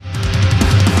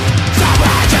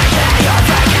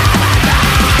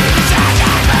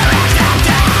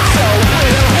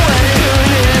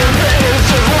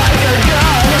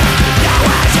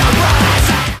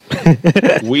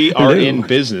We are in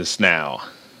business now.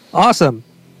 Awesome.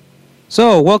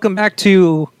 So, welcome back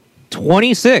to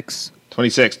 26.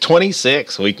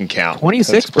 26. We can count.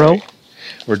 26, bro.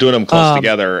 We're doing them close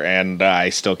together, and I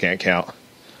still can't count.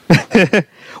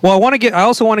 Well, I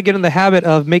also want to get in the habit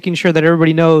of making sure that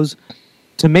everybody knows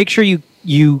to make sure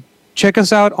you check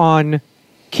us out on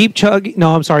Keep Chugging.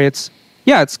 No, I'm sorry. It's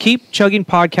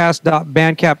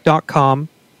keepchuggingpodcast.bandcamp.com.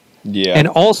 Yeah. And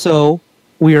also,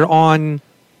 we are on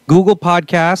Google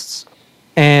Podcasts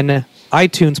and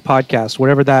iTunes Podcasts,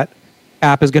 whatever that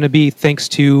app is going to be, thanks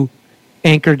to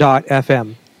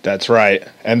Anchor.fm. That's right.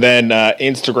 And then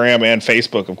Instagram and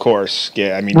Facebook, of course.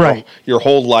 Yeah, I mean, right. Your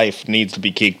whole life needs to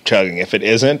be Keep Chugging. If it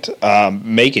isn't,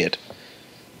 make it.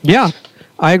 Yeah,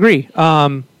 I agree.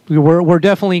 We're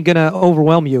definitely going to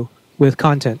overwhelm you with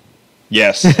content.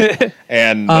 Yes.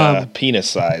 And penis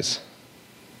size.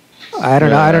 I don't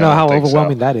know how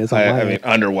overwhelming that is. I mean,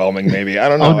 underwhelming maybe. I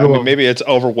don't know. I mean, maybe it's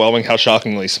overwhelming how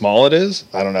shockingly small it is.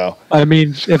 I don't know. I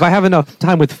mean, if I have enough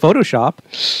time with Photoshop.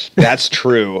 That's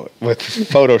true. With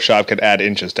Photoshop, could add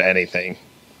inches to anything.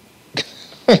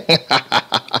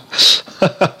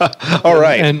 All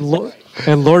right. And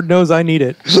Lord knows I need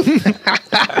it.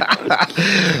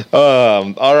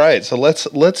 All right. So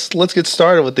let's get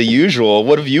started with the usual.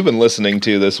 What have you been listening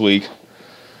to this week?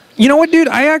 You know what, dude?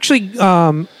 I actually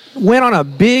went on a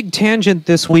big tangent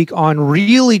this week on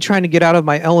really trying to get out of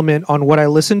my element on what I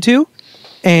listened to.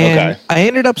 And I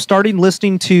ended up starting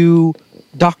listening to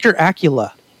Dr.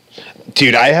 Acula.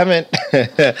 Dude, I haven't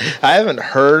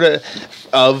heard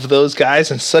of those guys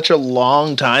in such a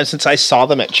long time, since I saw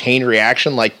them at Chain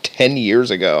Reaction like 10 years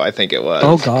ago, I think it was.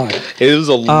 Oh, God. It was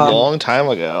a long time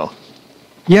ago.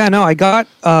 Yeah, no, I got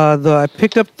I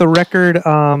picked up the record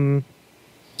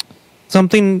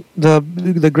something,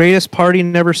 the greatest party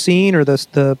never seen, or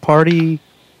the party,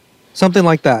 something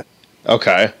like that.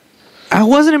 Okay. I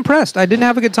wasn't impressed. I didn't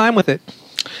have a good time with it.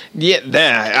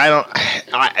 Yeah,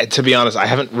 to be honest, I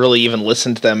haven't really even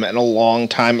listened to them in a long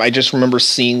time. I just remember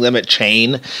seeing them at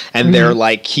Chain, and their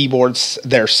like keyboards,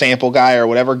 their sample guy or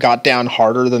whatever, got down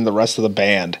harder than the rest of the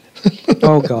band.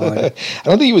 Oh, God. I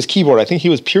don't think he was keyboard. I think he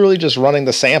was purely just running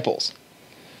the samples.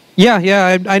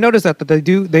 Yeah, I noticed that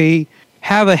they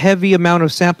have a heavy amount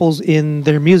of samples in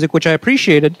their music, which I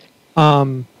appreciated,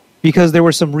 because there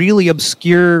were some really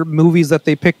obscure movies that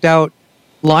they picked out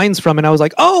lines from, and I was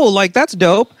like, oh, like that's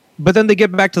dope. But then they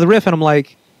get back to the riff, and I'm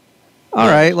like, all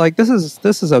right, like this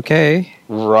is okay.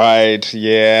 Right?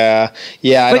 Yeah.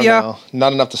 I don't know.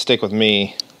 Not enough to stick with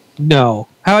me. No.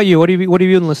 How about you? What have you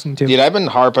been listening to? Dude, I've been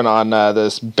harping on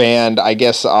this band. I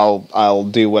guess I'll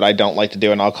do what I don't like to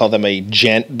do, and I'll call them a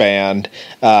gent band,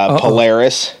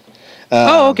 Polaris.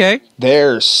 Okay.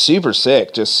 They're super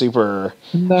sick, just super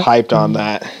hyped on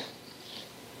that.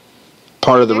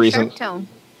 Part of the reason. Sharp Tone.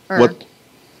 What?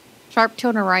 Sharp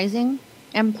Tone Rising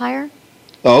Empire.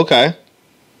 Oh, okay.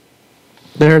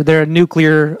 They're a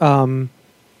nuclear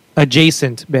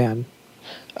adjacent band.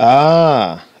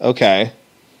 Ah, okay.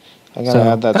 I'm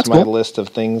gonna add that to my cool. list of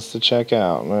things to check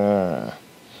out.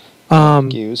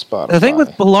 Thank you, Spotify. The thing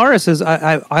with Polaris is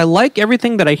I like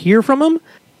everything that I hear from them.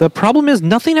 The problem is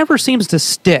nothing ever seems to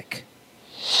stick.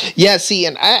 Yeah, see,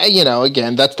 and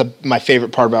again, that's my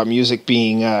favorite part about music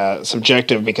being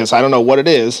subjective, because I don't know what it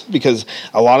is, because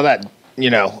a lot of that,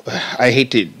 I hate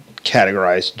to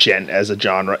categorize gent as a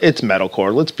genre. It's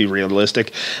metalcore. Let's be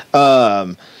realistic.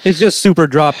 It's just super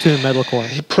drop tune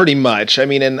metalcore. Pretty much. I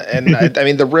mean, and I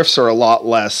mean, the riffs are a lot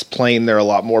less plain. They're a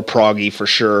lot more proggy for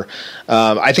sure.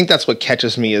 I think that's what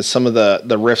catches me, is some of the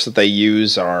riffs that they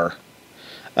use are,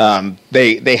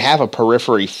 they have a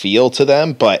periphery feel to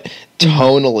them, but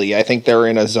tonally, I think they're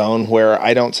in a zone where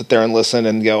I don't sit there and listen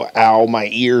and go, ow, my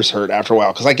ears hurt after a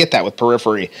while. Because I get that with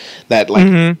periphery, that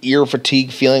like ear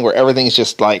fatigue feeling where everything's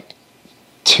just like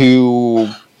too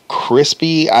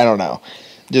crispy. I don't know.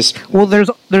 Well,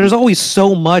 there's always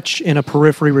so much in a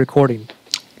periphery recording.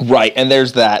 Right, and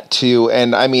there's that too.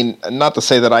 And I mean, not to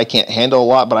say that I can't handle a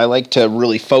lot, but I like to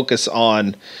really focus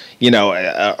on,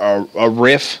 a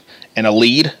riff and a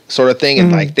lead sort of thing,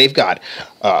 and like they've got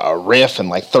a riff and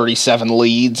like 37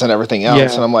 leads and everything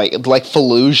else, and I'm like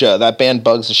Fallujah, that band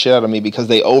bugs the shit out of me because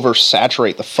they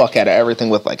oversaturate the fuck out of everything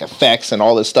with like effects and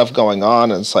all this stuff going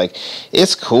on, and it's like,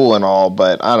 it's cool and all,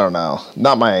 but I don't know,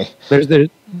 not my.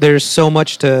 There's so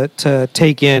much to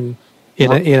take in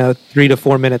a 3 to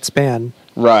 4 minute span.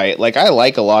 Right, like I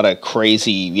like a lot of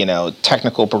crazy,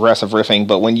 technical progressive riffing,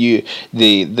 but when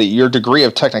your degree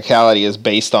of technicality is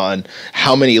based on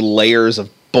how many layers of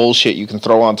bullshit you can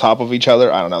throw on top of each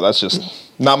other, I don't know, that's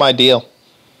just not my deal.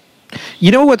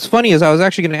 You know what's funny is I was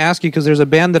actually going to ask you, because there's a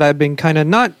band that I've been kind of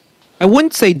not I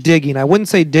wouldn't say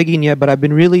digging yet, but I've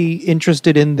been really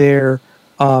interested in their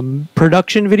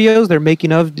production videos. They're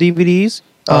making of DVDs.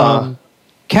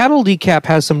 Cattle Decap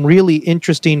has some really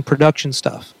interesting production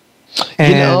stuff.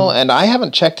 And, and I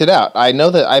haven't checked it out. I know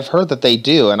that I've heard that they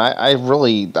do, and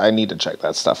I need to check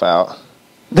that stuff out.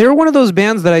 They're one of those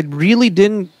bands that I really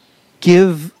didn't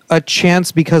give a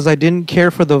chance because I didn't care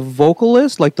for the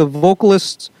vocalist. Like, the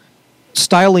vocalist's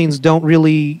stylings don't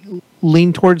really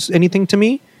lean towards anything to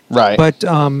me. Right. But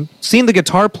seeing the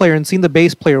guitar player and seeing the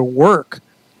bass player work,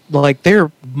 like, they're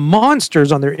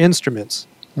monsters on their instruments.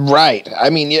 Right. I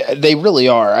mean, yeah, they really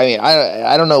are. I mean,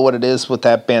 I don't know what it is with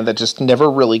that band that just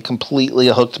never really completely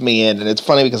hooked me in. And it's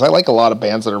funny because I like a lot of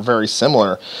bands that are very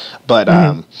similar, but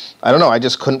I don't know. I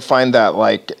just couldn't find that,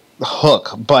 like, hook.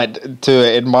 But to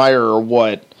admire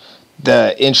what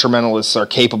the instrumentalists are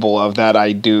capable of, that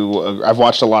I do. I've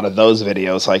watched a lot of those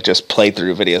videos, like just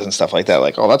playthrough videos and stuff like that.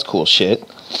 Like, oh, that's cool shit.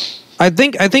 I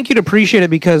think you'd appreciate it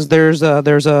because there's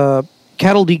a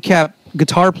Cattle Decap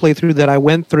guitar playthrough that I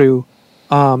went through,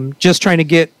 just trying to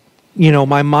get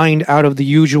my mind out of the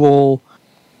usual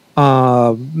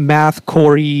math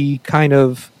core-y kind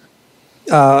of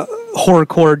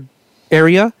horrorcore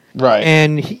area. Right.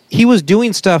 And he was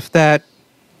doing stuff that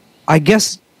I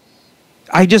guess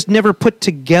I just never put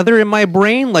together in my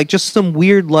brain, like just some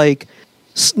weird, like,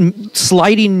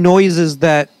 sliding noises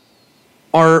that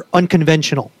are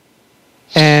unconventional.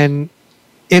 And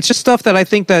it's just stuff that I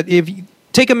think that if you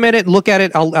take a minute and look at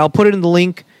it, I'll put it in the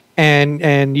link,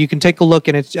 and you can take a look.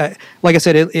 And it's like I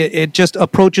said, it just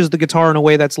approaches the guitar in a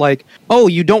way that's like, oh,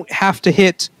 you don't have to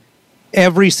hit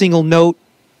every single note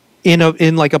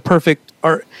in like a perfect,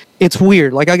 or it's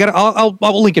weird. Like,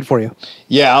 I'll link it for you.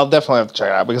 Yeah, I'll definitely have to check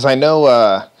it out because I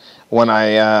know when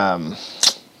I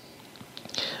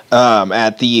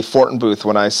at the Fortin booth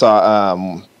when I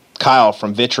saw Kyle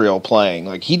from Vitriol playing,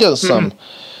 like, he does some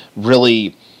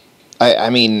really,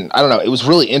 I mean, I don't know, it was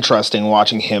really interesting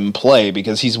watching him play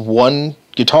because he's one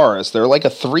guitarist. They're like a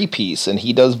three-piece, and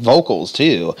he does vocals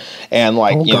too, and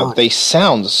like they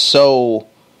sound so,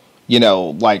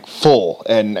 like full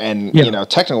and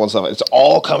technical and stuff. It's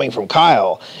all coming from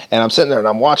Kyle, and I'm sitting there and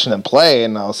I'm watching him play,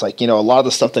 and I was like, a lot of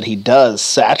the stuff that he does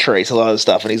saturates a lot of the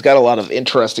stuff, and he's got a lot of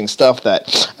interesting stuff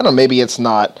that, I don't know, maybe it's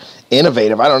not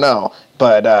innovative, I don't know,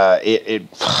 but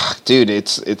dude,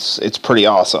 it's pretty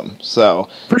awesome. So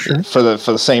for sure, for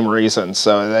the same reason.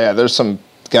 So yeah, there's some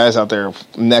guys out there,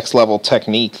 next level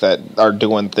technique, that are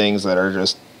doing things that are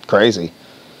just crazy.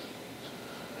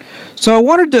 So I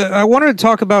wanted to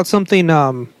talk about something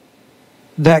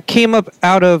that came up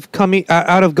out of going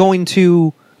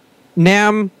to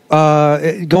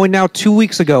NAMM, going now 2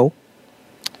 weeks ago,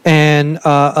 and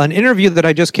an interview that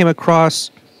I just came across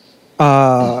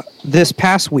this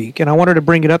past week, and I wanted to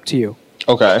bring it up to you.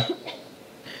 Okay.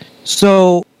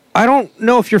 So I don't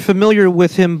know if you're familiar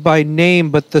with him by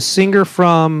name, but the singer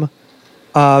from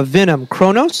Venom,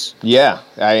 Kronos. Yeah,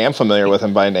 I am familiar with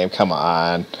him by name. Come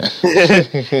on.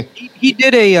 He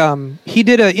did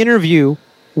an interview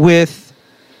with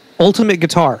Ultimate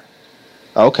Guitar.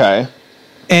 Okay.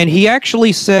 And he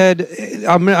actually said,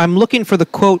 I'm looking for the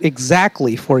quote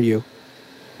exactly for you,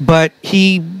 but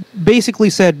he basically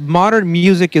said modern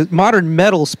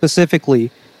metal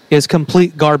specifically is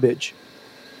complete garbage.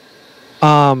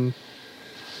 And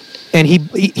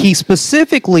he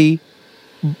specifically,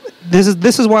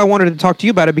 this is why I wanted to talk to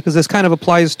you about it, because this kind of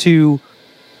applies to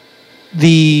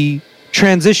the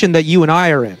transition that you and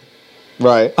I are in.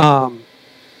 Right.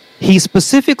 He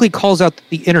specifically calls out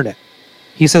the internet.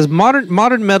 He says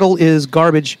modern metal is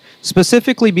garbage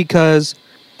specifically because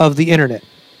of the internet.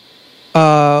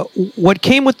 What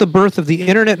came with the birth of the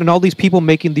internet and all these people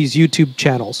making these YouTube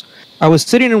channels. I was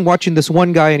sitting and watching this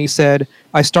one guy, and he said,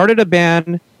 I started a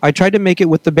band. I tried to make it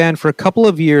with the band for a couple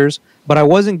of years, but I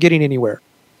wasn't getting anywhere.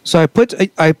 So I put a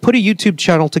YouTube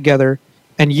channel together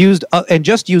and used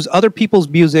other people's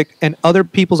music and other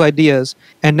people's ideas,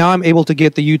 and now I'm able to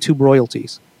get the YouTube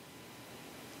royalties.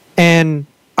 And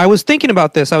I was thinking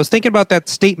about this. I was thinking about that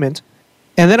statement,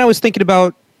 and then I was thinking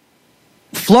about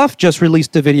Fluff just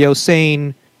released a video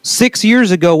saying 6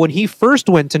 years ago when he first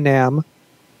went to NAMM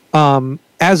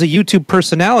as a YouTube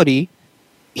personality,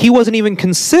 he wasn't even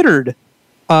considered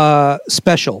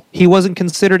special. He wasn't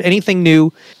considered anything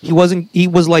new. He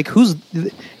was like, who's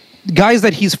guys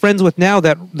that he's friends with now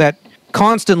that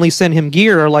constantly send him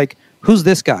gear are like, who's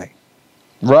this guy?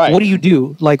 Right. What do you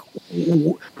do? Like,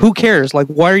 who cares? Like,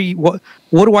 why are you? What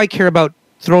do I care about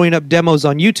throwing up demos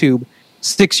on YouTube?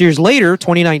 6 years later,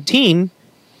 2019,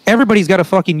 everybody's got a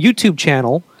fucking YouTube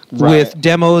channel with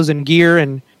demos and gear,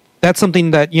 and that's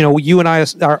something that you and I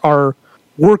are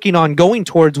working on going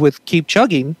towards with Keep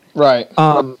Chugging. Right.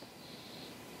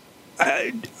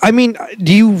 I mean,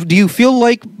 do you feel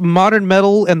like modern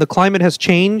metal and the climate has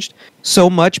changed so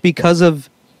much because of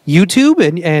YouTube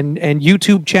and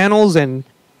YouTube channels and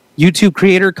YouTube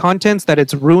creator contents that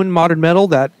it's ruined modern metal,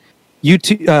 that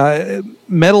YouTube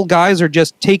metal guys are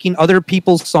just taking other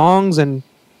people's songs and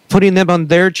putting them on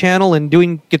their channel and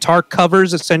doing guitar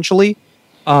covers essentially,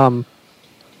 and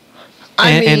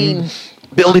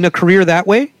building a career that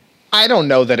way? I don't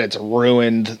know that it's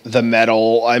ruined the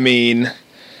metal. I mean,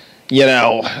 you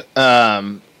know,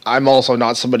 I'm also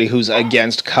not somebody who's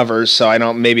against covers,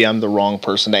 so maybe I'm the wrong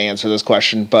person to answer this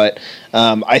question, but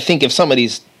I think if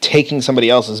somebody's taking somebody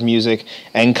else's music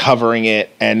and covering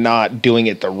it and not doing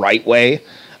it the right way,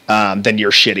 then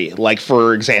you're shitty. Like,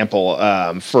 for example,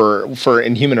 for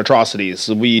Inhuman Atrocities,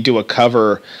 we do a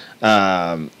cover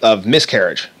of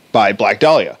Miscarriage by Black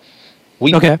Dahlia.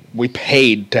 We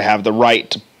paid to have the right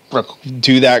to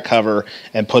do that cover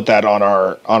and put that on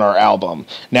our album.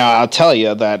 Now, I'll tell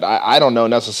you that I don't know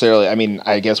necessarily. I mean,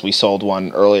 I guess we sold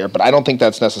one earlier, but I don't think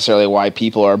that's necessarily why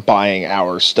people are buying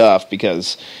our stuff,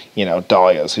 because, you know,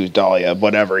 Dahlia's who's Dahlia,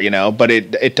 whatever, you know. But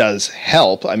it does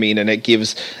help. I mean, and it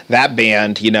gives that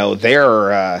band, you know,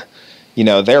 their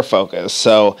focus.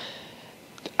 So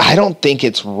I don't think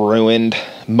it's ruined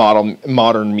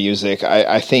modern music.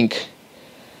 I think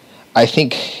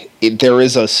there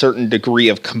is a certain degree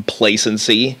of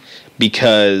complacency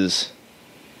because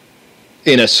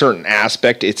in a certain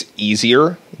aspect it's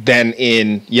easier than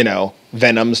in, you know,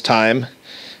 Venom's time.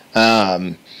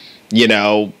 You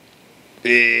know,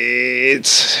 I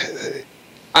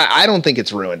don't think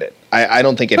it's ruined it. I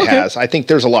don't think it has. I think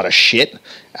there's a lot of shit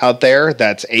out there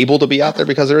that's able to be out there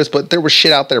because there is, but there was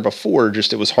shit out there before,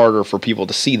 just it was harder for people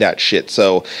to see that shit.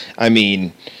 So, I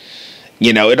mean,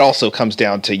 you know, it also comes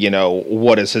down to, you know,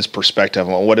 what is his perspective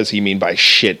on what does he mean by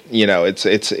shit? You know, it's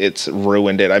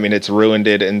ruined it. I mean, it's ruined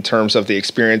it in terms of the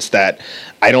experience that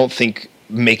I don't think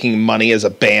making money as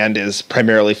a band is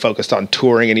primarily focused on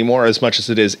touring anymore as much as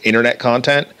it is internet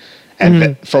content.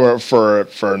 And for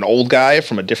an old guy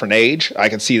from a different age, I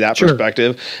can see that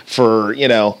perspective. For, you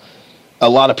know, a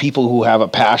lot of people who have a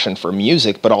passion for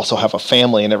music, but also have a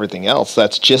family and everything else,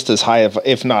 that's just as high of,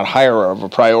 if not higher of a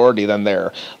priority than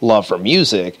their love for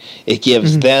music. It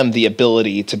gives them the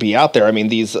ability to be out there. I mean,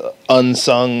 these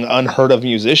unsung, unheard of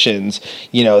musicians,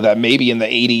 you know, that maybe in the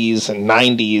 80s and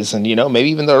 90s and, you know, maybe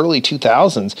even the early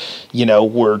 2000s, you know,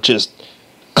 were just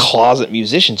closet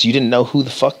musicians. You didn't know who the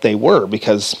fuck they were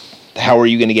because how are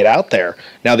you going to get out there?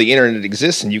 Now the internet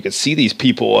exists and you can see these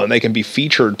people and they can be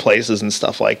featured places and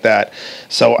stuff like that.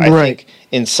 So I think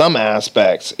in some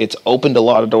aspects it's opened a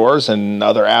lot of doors, and in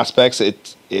other aspects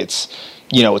it's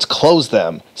you know, it's closed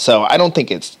them. So I don't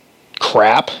think it's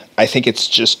crap. I think it's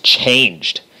just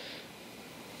changed.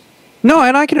 No,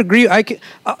 and I can agree.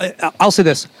 I'll say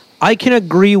this. I can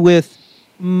agree with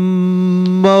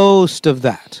most of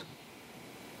that.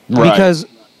 Right. Because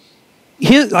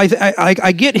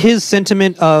I get his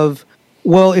sentiment of,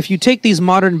 well, if you take these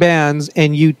modern bands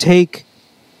and you take,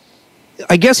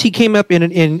 I guess he came up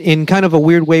in kind of a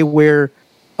weird way where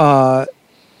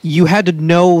you had to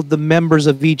know the members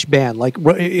of each band. Like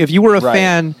if you were a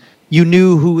fan, you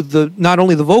knew who not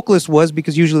only the vocalist was,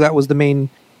 because usually that was the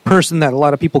main person that a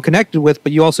lot of people connected with,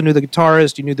 but you also knew the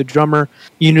guitarist, you knew the drummer,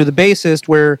 you knew the bassist,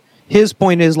 where his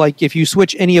point is, like, if you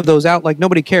switch any of those out, like,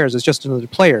 nobody cares. It's just another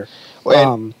player.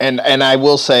 And I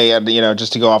will say, you know,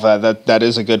 just to go off of that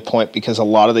is a good point, because a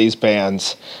lot of these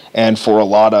bands, and for a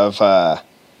lot of,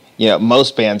 you know,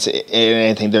 most bands in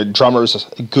anything, their drummers,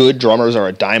 good drummers are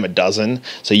a dime a dozen.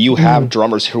 So you have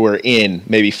drummers who are in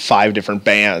maybe 5 different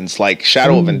bands. Like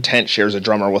Shadow of Intent shares a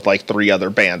drummer with like 3 other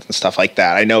bands and stuff like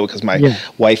that. I know because my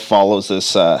wife follows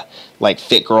this like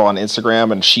fit girl on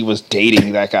Instagram, and she was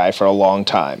dating that guy for a long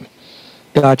time.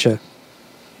 Gotcha.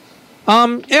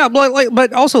 Yeah,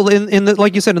 but also in the,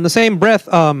 like you said, in the same breath,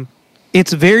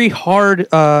 it's very hard,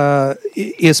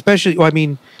 especially, I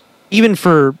mean, even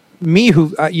for me,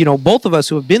 who, you know, both of us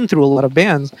who have been through a lot of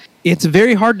bands, it's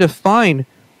very hard to find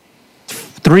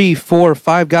 3, 4,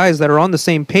 5 guys that are on the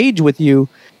same page with you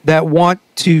that want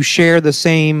to share the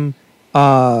same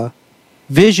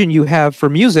vision you have for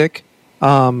music.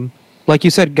 Like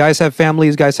you said, guys have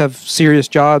families, guys have serious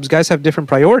jobs, guys have different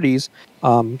priorities.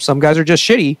 Some guys are just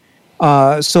shitty.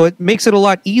 So it makes it a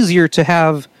lot easier to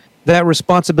have that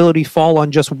responsibility fall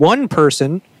on just one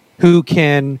person who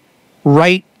can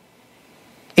write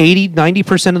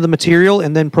 80-90% of the material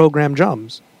and then program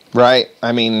drums. Right.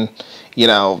 I mean, you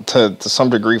know, to some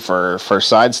degree for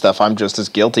side stuff, I'm just as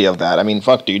guilty of that. I mean,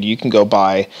 fuck, dude, you can go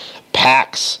buy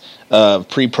packs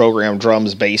pre-programmed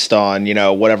drums based on,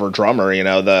 whatever drummer,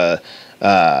 the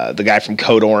guy from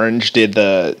Code Orange did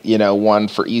the, one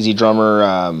for Easy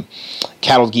Drummer.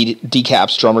 Cattle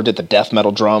Decap's drummer did the death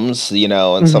metal drums,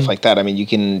 and stuff like that. I mean, you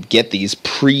can get these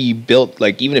pre-built,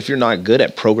 like, even if you're not good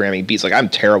at programming beats, like I'm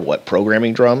terrible at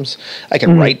programming drums. I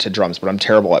can write to drums, but I'm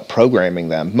terrible at programming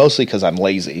them, mostly because I'm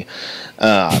lazy.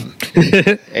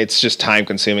 It's just time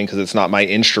consuming because it's not my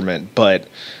instrument, but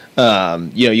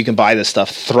you can buy this stuff,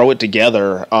 throw it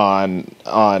together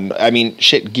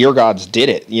Gear Gods did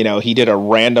it. He did a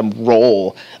random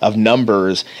roll of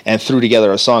numbers and threw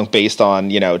together a song based on,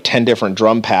 10 different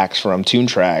drum packs from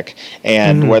Toontrack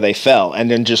and where they fell,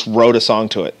 and then just wrote a song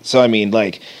to it. So, I mean,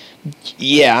 like,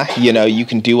 yeah, you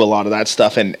can do a lot of that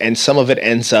stuff, and some of it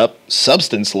ends up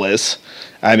substanceless.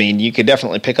 I mean, you could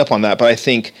definitely pick up on that, but I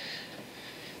think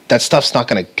that stuff's not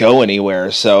going to go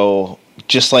anywhere. So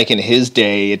just like in his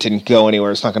day, it didn't go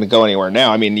anywhere. It's not going to go anywhere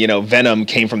now. I mean, Venom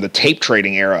came from the tape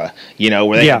trading era,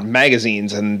 where they had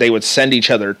magazines and they would send each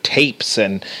other tapes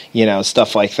and,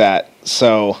 stuff like that.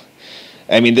 So,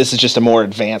 I mean, this is just a more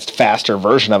advanced, faster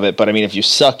version of it. But I mean, if you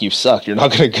suck, you suck. You're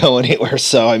not going to go anywhere.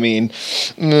 So, I mean,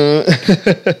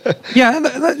 yeah,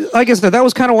 like I said, that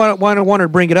was kind of why I wanted to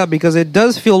bring it up, because it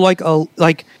does feel like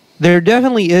there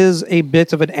definitely is a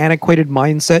bit of an antiquated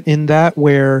mindset in that,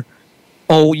 where,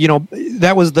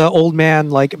 that was the old man,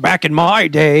 like back in my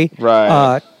day,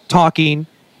 right, talking.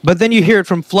 But then you hear it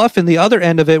from Fluff in the other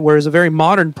end of it, where it's a very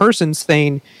modern person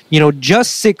saying,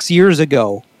 just 6 years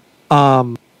ago,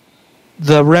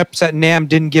 the reps at NAMM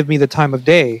didn't give me the time of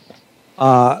day.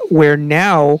 Where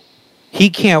now he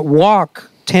can't walk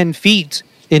 10 feet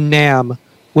in NAMM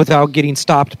without getting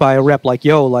stopped by a rep like,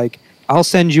 yo, like, I'll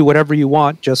send you whatever you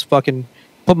want, just fucking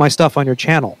put my stuff on your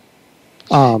channel.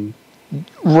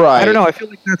 Right. I don't know. I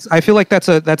feel like that's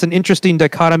an interesting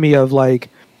dichotomy of, like,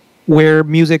 where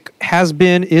music has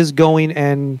been, is going,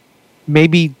 and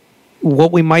maybe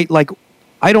what we might, like,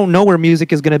 I don't know where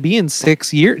music is going to be in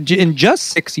 6 years, in just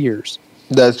 6 years.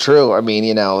 That's true. I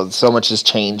mean, so much has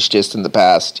changed just in the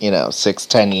past,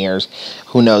 6-10 years.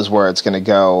 Who knows where it's going to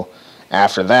go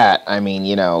after that? I mean,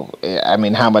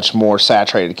 how much more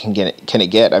saturated can it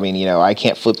get? I mean, I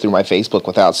can't flip through my Facebook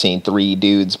without seeing 3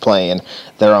 dudes playing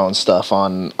their own stuff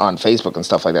on Facebook and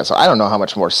stuff like that. So I don't know how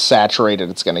much more saturated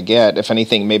it's going to get. If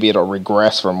anything, maybe it'll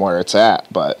regress from where it's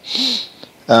at. But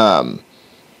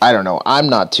I don't know. I'm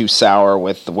not too sour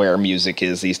with where music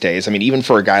is these days. I mean, even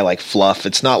for a guy like Fluff,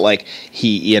 it's not like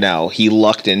he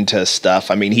lucked into stuff.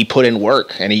 I mean, he put in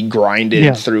work and he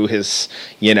grinded through his,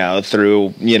 his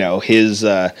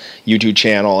YouTube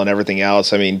channel and everything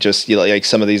else. I mean, just like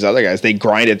some of these other guys, they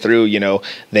grinded through.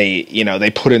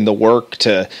 They put in the work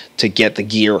to get the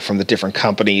gear from the different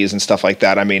companies and stuff like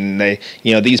that. I mean,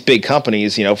 these big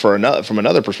companies, from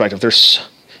another perspective, there's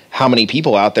how many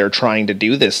people out there trying to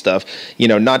do this stuff,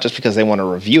 not just because they want to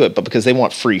review it, but because they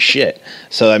want free shit.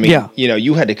 So, I mean,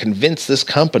 you had to convince this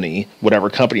company, whatever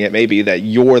company it may be, that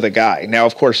you're the guy. Now,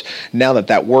 of course, now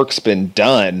that work's been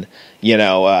done,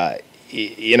 a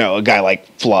guy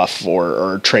like Fluff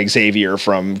or Trey Xavier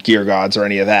from Gear Gods or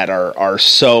any of that are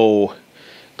so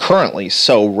currently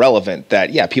so relevant that,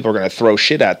 people are going to throw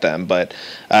shit at them. But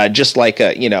just like,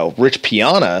 Rich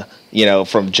Piana,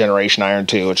 from Generation Iron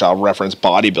 2, which I'll reference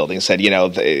bodybuilding, said, you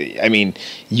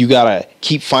got to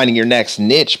keep finding your next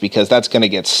niche because that's going to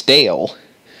get stale.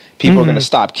 People are going to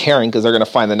stop caring because they're going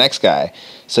to find the next guy.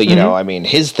 So,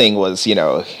 his thing was,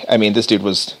 this dude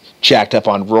was jacked up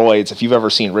on roids. If you've ever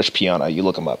seen Rich Piana, you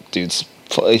look him up.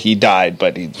 He died,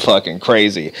 but he's fucking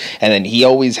crazy. And then he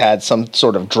always had some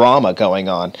sort of drama going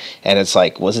on. And it's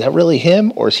like, was that really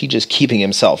him? Or is he just keeping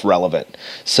himself relevant?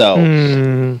 So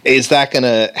is that going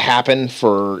to happen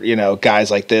for, guys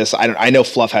like this? I know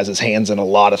Fluff has his hands in a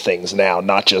lot of things now,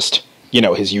 not just,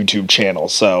 his YouTube channel.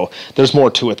 So there's more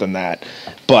to it than that.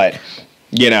 But,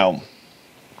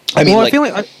 I mean,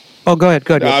 oh, go ahead.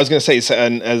 I was going to say,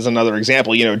 as another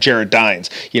example, Jared Dines,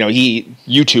 he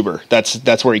YouTuber.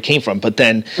 That's where he came from. But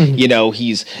then,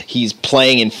 he's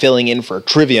playing and filling in for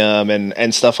Trivium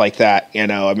and stuff like that.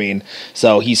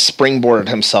 So he's springboarded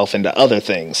himself into other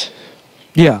things.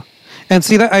 Yeah, and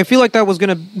see that I feel like that was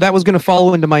gonna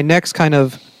follow into my next kind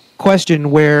of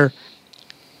question, where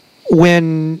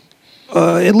when.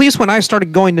 At least when I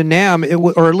started going to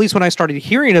NAMM, or at least when I started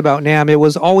hearing about NAMM, it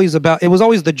was always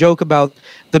the joke about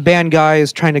the band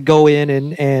guys trying to go in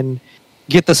and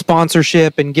get the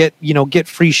sponsorship and get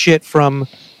free shit from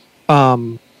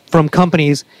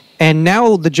companies. And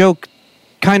now the joke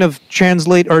kind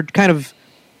of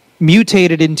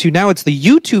mutated into, now it's the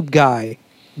YouTube guy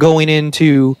going in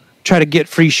to try to get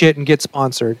free shit and get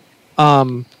sponsored.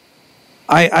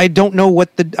 I don't know what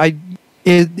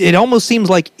it almost seems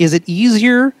like, is it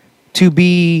easier to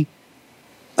be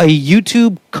a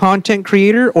YouTube content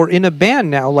creator or in a band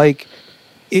now? Like,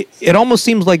 it almost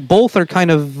seems like both are kind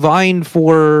of vying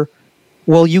for,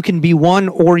 well, you can be one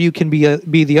or you can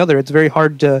be the other. It's very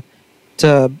hard to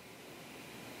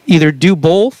either do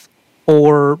both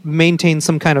or maintain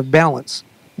some kind of balance.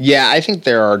 Yeah, I think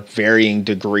there are varying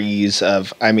degrees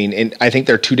of. I mean, I think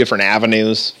there are two different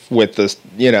avenues with this.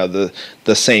 The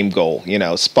same goal.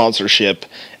 Sponsorship,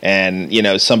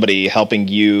 and somebody helping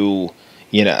you.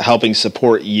 Helping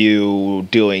support you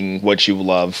doing what you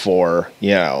love for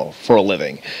a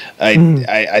living.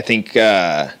 I think.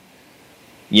 I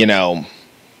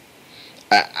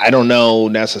don't know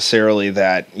necessarily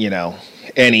that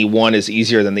any one is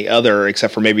easier than the other,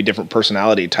 except for maybe different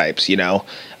personality types. The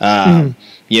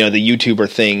YouTuber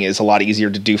thing is a lot easier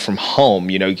to do from home.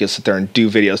 You can sit there and do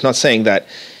videos. Not saying that,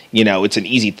 it's an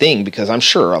easy thing, because I'm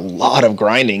sure a lot of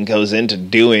grinding goes into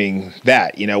doing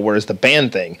that, whereas the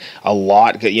band thing, a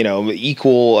lot,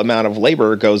 equal amount of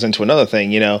labor goes into another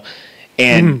thing,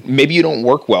 and maybe you don't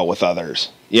work well with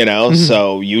others,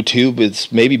 so YouTube is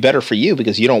maybe better for you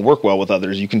because you don't work well with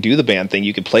others. You can do the band thing,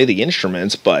 you can play the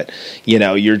instruments, but,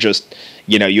 you're just,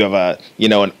 you have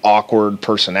an awkward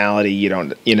personality. You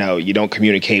don't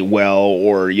communicate well,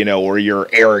 or you're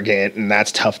arrogant, and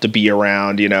that's tough to be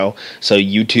around, so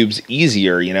YouTube's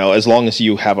easier, as long as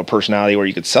you have a personality where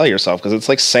you could sell yourself, because it's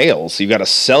like sales. You got to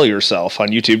sell yourself on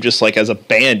YouTube, just like as a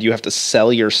band, you have to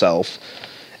sell yourself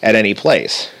at any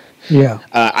place. Yeah.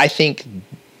 I think,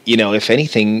 if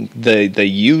anything, the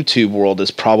YouTube world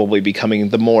is probably becoming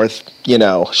the more,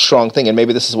 strong thing. And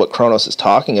maybe this is what Kronos is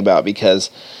talking about, because,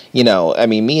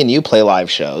 me and you play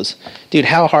live shows. Dude,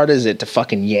 how hard is it to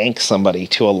fucking yank somebody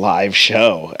to a live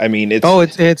show? I mean,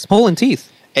 it's pulling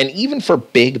teeth. And even for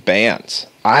big bands,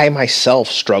 I myself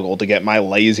struggle to get my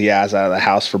lazy ass out of the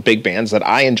house for big bands that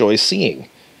I enjoy seeing.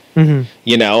 And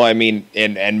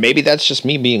maybe that's just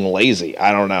me being lazy.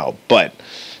 I don't know. But,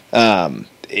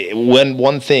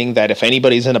 one thing that if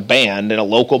anybody's in a band, in a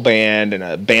local band, in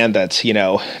a band that's,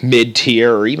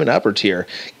 mid-tier or even upper tier,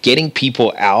 getting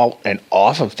people out and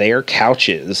off of their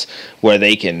couches where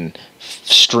they can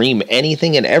stream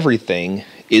anything and everything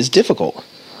is difficult.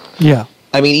 Yeah.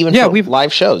 I mean, even for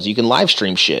live shows, you can live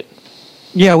stream shit.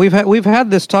 Yeah, we've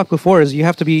had this talk before, is you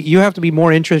have to be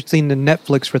more interesting than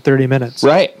Netflix for 30 minutes.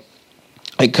 Right.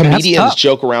 Like, comedians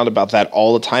joke around about that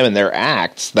all the time in their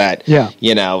acts, that,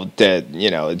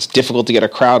 it's difficult to get a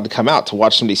crowd to come out to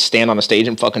watch somebody stand on a stage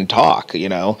and fucking talk,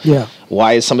 Yeah.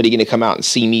 Why is somebody going to come out and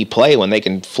see me play when they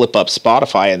can flip up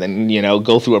Spotify and then,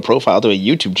 go through a profile to a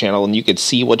YouTube channel and you could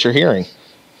see what you're hearing?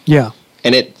 Yeah.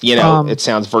 And it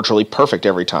sounds virtually perfect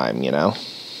every time,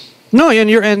 No,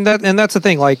 and that's the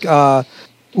thing. Like,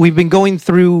 we've been going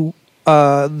through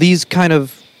these kind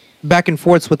of back and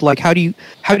forths with, like, how do you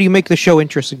make the show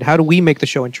interesting? How do we make the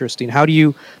show interesting? How do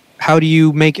you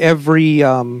make every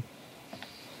how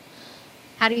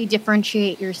do you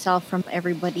differentiate yourself from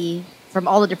everybody, from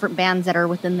all the different bands that are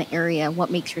within the area?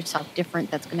 What makes yourself different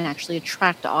that's going to actually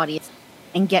attract the audience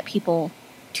and get people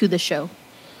to the show?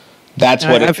 That's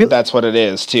what it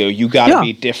is too. You got to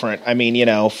be different. I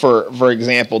mean, for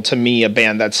example, to me, a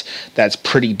band that's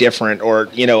pretty different, or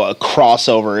a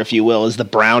crossover, if you will, is the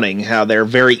Browning. How they're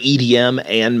very EDM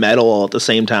and metal all at the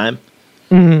same time.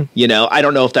 Mm-hmm. I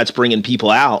don't know if that's bringing people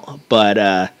out,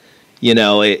 but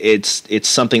it's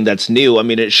something that's new. I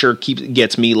mean, it sure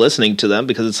gets me listening to them,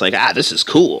 because it's like, this is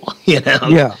cool.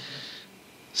 Yeah.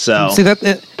 So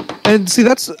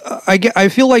I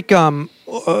feel like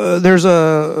there's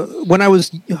when I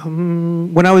was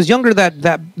younger,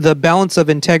 that the balance of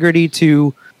integrity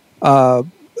to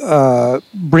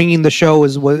bringing the show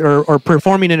or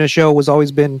performing in a show was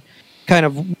always been kind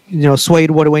of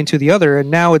swayed one way into the other, and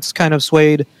now it's kind of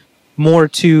swayed more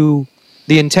to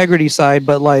the integrity side.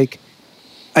 But like,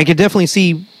 I could definitely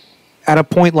see at a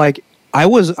point, like, I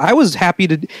would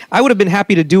have been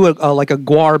happy to do like a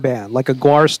Gwar band, like a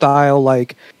Gwar style,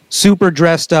 like super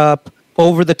dressed up,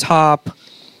 over the top,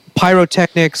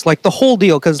 pyrotechnics, like the whole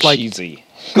deal. Because like, cheesy.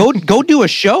 go do a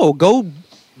show, go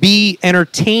be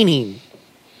entertaining,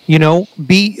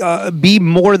 be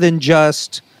more than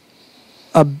just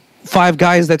 5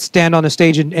 guys that stand on a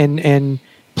stage and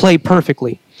play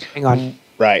perfectly. Hang on,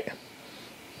 right.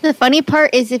 The funny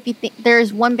part is, if you think,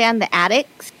 there's one band, the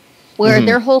Addicts, where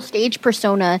their whole stage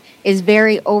persona is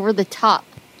very over the top.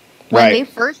 When they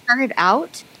first started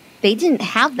out, they didn't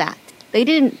have that.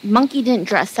 Monkey didn't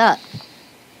dress up,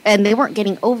 and they weren't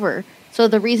getting over. So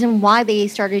the reason why they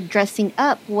started dressing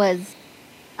up was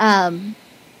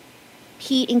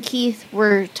Pete and Keith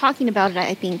were talking about it,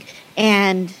 I think,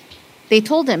 and they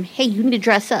told him, hey, you need to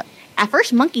dress up. At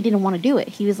first, Monkey didn't want to do it.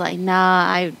 He was like,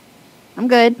 nah, I'm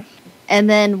good. And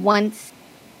then once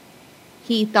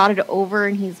he thought it over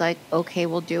and he's like, okay,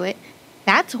 we'll do it.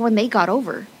 That's when they got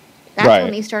over. That's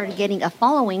when they started getting a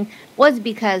following, was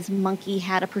because Monkey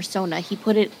had a persona. He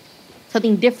put it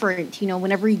something different.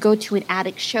 Whenever you go to an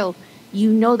Addict show,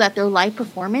 you know that their live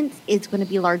performance is going to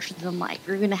be larger than life.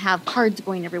 You're going to have cards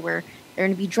going everywhere. They're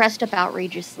going to be dressed up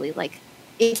outrageously. Like,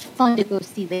 it's fun to go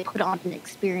see. They put on an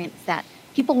experience that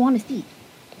people want to see.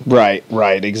 Right,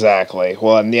 exactly.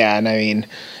 Well, and I mean,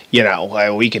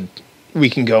 we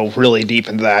can go really deep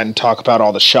into that and talk about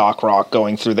all the shock rock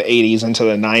going through the 80s into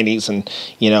the 90s and,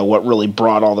 what really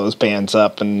brought all those bands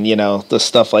up and, the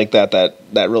stuff like that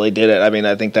really did it. I mean,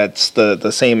 I think that's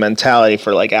the same mentality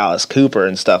for like Alice Cooper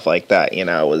and stuff like that,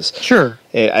 was... Sure.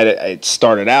 It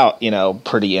started out,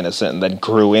 pretty innocent and then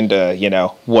grew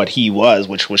into, what he was,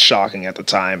 which was shocking at the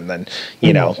time. And then,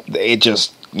 it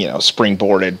just,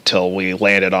 springboarded till we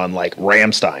landed on like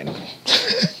Rammstein,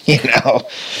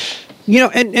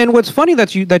 and what's funny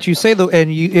that you say though,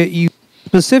 and you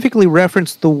specifically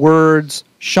referenced the words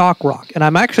shock rock, and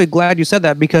I'm actually glad you said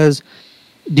that, because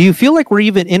do you feel like we're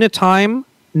even in a time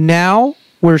now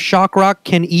where shock rock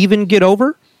can even get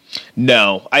over?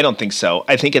 No, I don't think so.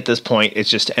 I think at this point it's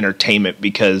just entertainment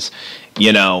because,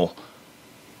 and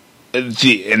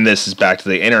this is back to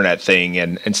the internet thing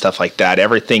and stuff like that.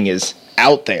 Everything is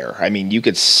out there. I mean, you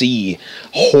could see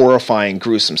horrifying,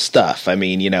 gruesome stuff. I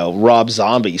mean, Rob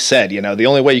Zombie said, the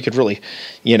only way you could really,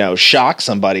 shock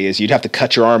somebody is you'd have to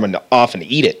cut your arm off and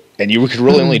eat it. And you could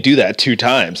really only do that 2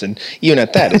 times. And even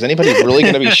at that, is anybody really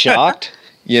going to be shocked?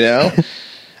 Yeah.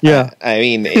 I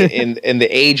mean, in the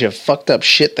age of fucked up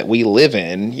shit that we live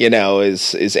in,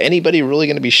 is anybody really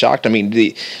going to be shocked? I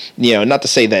mean, not to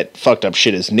say that fucked up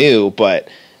shit is new, but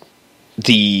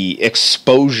the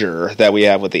exposure that we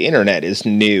have with the internet is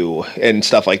new and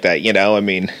stuff like that. I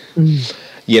mean,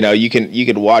 you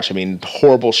could watch. I mean,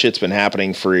 horrible shit's been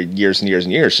happening for years and years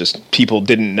and years. Just people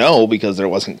didn't know because there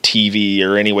wasn't TV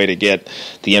or any way to get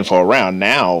the info around.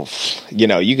 Now,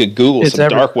 you could Google some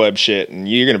dark web shit and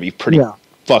you're going to be pretty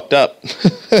fucked up.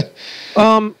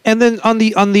 And then on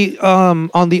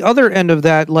the other end of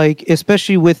that, like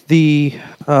especially with the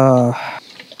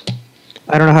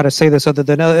I don't know how to say this other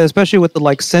than especially with the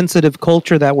like sensitive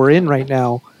culture that we're in right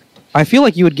now, I feel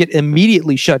like you would get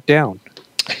immediately shut down.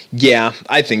 Yeah,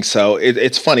 I think so.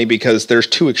 It's funny because there's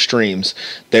 2 extremes.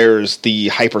 There's the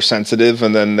hypersensitive,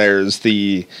 and then there's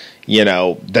the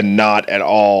the not at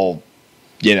all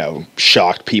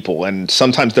shocked people, and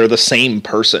sometimes they're the same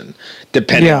person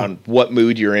depending on what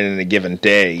mood you're in a given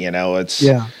day.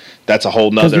 That's a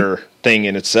whole nother thing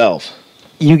in itself.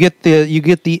 You get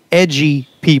the edgy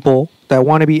people that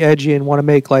want to be edgy and want to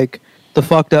make like the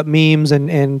fucked up memes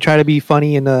and try to be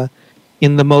funny in the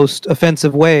most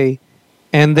offensive way,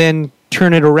 and then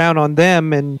turn it around on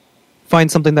them and find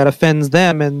something that offends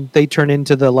them, and they turn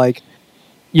into the like,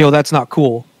 that's not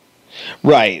cool.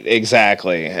 Right,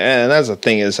 exactly. And that's the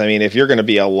thing is, I mean, if you're going to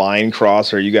be a line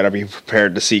crosser, you got to be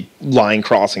prepared to see line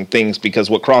crossing things, because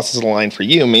what crosses the line for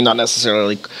you may not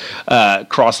necessarily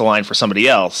cross the line for somebody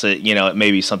else. It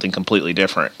may be something completely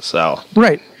different. So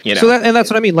right. So that's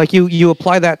what I mean. Like you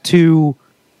apply that to,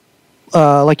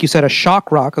 like you said, a shock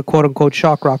rock, a quote unquote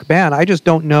shock rock band. I just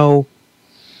don't know.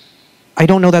 I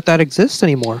don't know that exists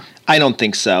anymore. I don't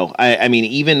think so. I mean,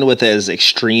 even with as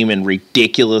extreme and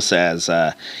ridiculous as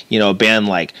a band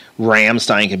like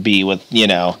Rammstein could be with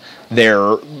their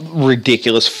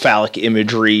ridiculous phallic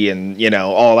imagery and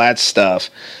all that stuff,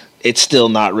 it's still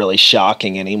not really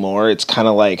shocking anymore. It's kind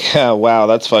of like, oh, wow,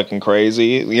 that's fucking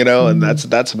crazy, and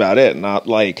that's about it. Not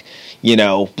like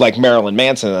like Marilyn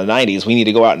Manson in the 90s. We need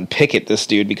to go out and picket this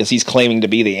dude because he's claiming to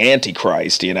be the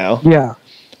Antichrist. Yeah,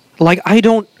 like I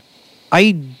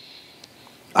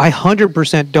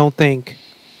 100% don't think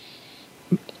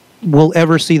we'll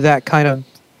ever see that kind of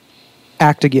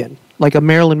act again. Like a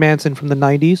Marilyn Manson from the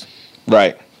 90s.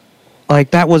 Right.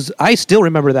 Like that was, I still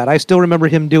remember that. I still remember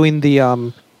him doing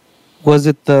the, was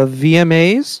it the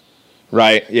VMAs?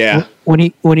 Right, yeah. When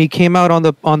he came out on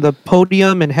the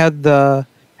podium and had the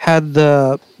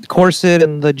corset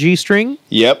and the G-string.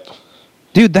 Yep.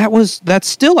 Dude, that's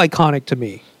still iconic to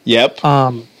me. Yep.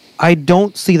 I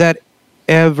don't see that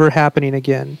ever happening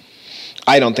again.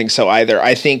 I don't think so either.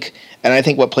 I think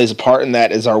what plays a part in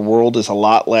that is our world is a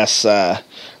lot less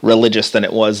religious than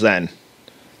it was then.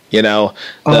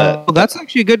 That's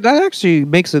actually good. That actually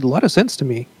makes a lot of sense to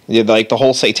me. Yeah, like the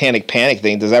whole satanic panic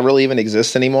thing. Does that really even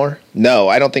exist anymore? No,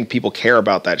 I don't think people care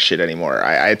about that shit anymore.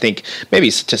 I think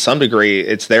maybe to some degree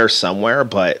it's there somewhere,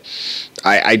 but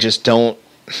I just don't.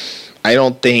 I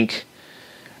don't think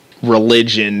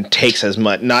religion takes as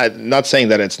much, not saying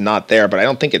that it's not there, but I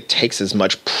don't think it takes as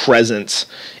much presence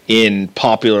in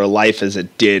popular life as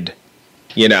it did,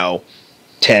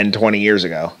 10, 20 years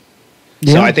ago.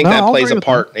 Yeah, so I think that plays a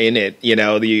part in it.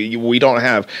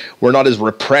 We're not as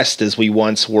repressed as we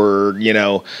once were,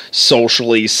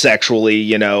 socially,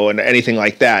 sexually, and anything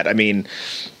like that. I mean,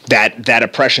 that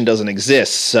oppression doesn't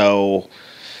exist. So,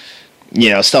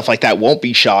 stuff like that won't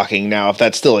be shocking. Now, if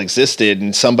that still existed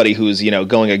and somebody who's,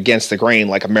 going against the grain,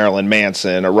 like a Marilyn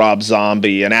Manson, a Rob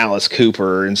Zombie, an Alice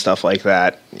Cooper and stuff like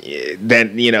that,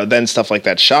 then stuff like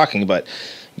that's shocking. But,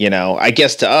 I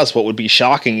guess to us, what would be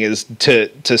shocking is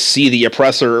to see the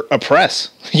oppressor oppress.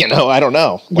 I don't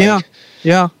know.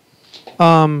 Yeah.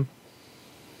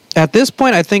 At this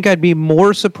point, I think I'd be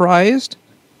more surprised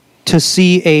to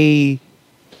see a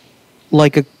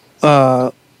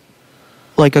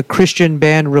Christian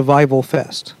band revival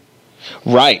fest.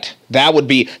 Right. That would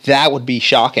be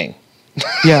shocking.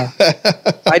 Yeah.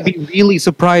 I'd be really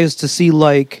surprised to see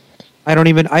I don't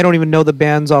even know the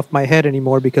bands off my head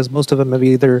anymore because most of them have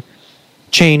either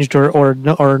changed or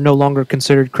are no longer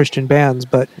considered Christian bands.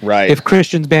 But if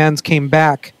Christian bands came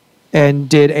back and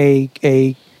did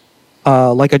a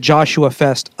Joshua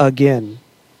Fest again,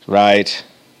 right?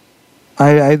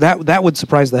 That would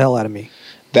surprise the hell out of me.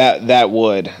 That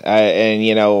would,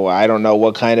 and I don't know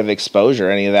what kind of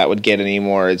exposure any of that would get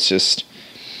anymore. It's just,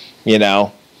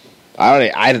 there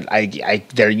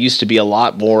used to be a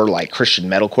lot more like Christian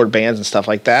metalcore bands and stuff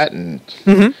like that, and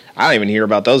I don't even hear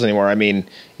about those anymore. I mean,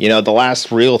 the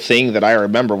last real thing that I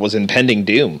remember was Impending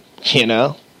Doom.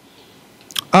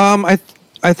 I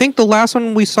think the last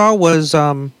one we saw was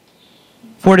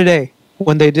For Today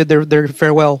when they did their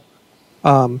farewell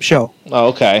show. Oh,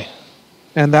 okay.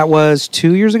 And that was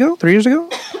 3 years ago?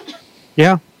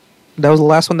 Yeah, that was the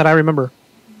last one that I remember.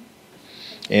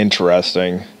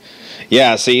 Interesting.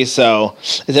 Yeah, see, so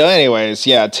anyways,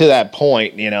 yeah, to that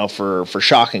point, for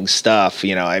shocking stuff,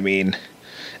 I mean,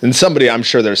 and I'm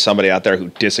sure there's somebody out there who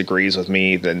disagrees with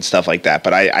me and stuff like that,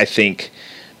 but I think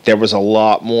there was a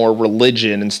lot more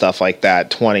religion and stuff like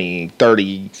that 20,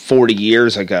 30, 40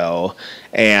 years ago.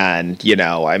 And,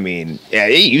 I mean, yeah,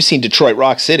 you've seen Detroit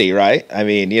Rock City, right? I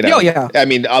mean, Oh, yeah. I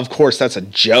mean, of course, that's a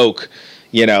joke,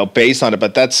 based on it,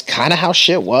 but that's kind of how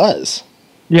shit was.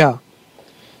 Yeah.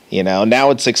 Now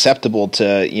it's acceptable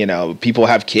to, people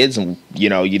have kids and,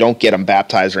 you don't get them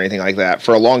baptized or anything like that.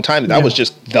 For a long time, that was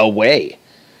just the way.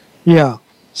 Yeah.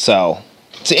 So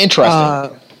it's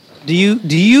interesting. Do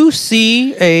you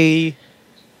see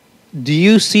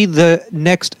the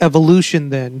next evolution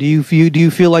then? Do you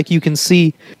feel like you can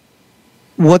see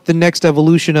what the next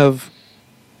evolution of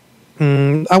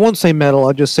I won't say metal,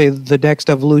 I'll just say the next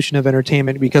evolution of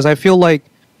entertainment, because I feel like,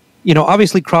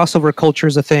 obviously crossover culture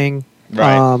is a thing.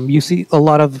 Right. You see a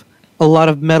lot of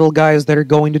metal guys that are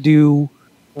going to do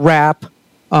rap.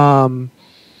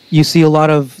 You see a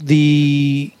lot of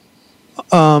the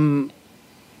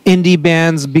indie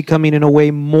bands becoming in a way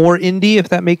more indie, if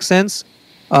that makes sense.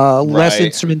 Less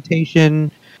instrumentation.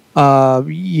 More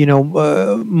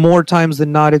times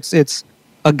than not, it's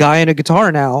a guy and a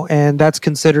guitar now, and that's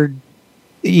considered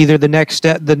either the next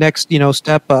step.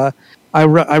 I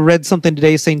read something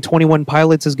today saying 21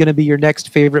 Pilots is going to be your next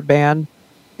favorite band,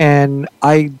 and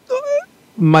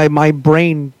my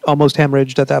brain almost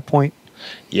hemorrhaged at that point.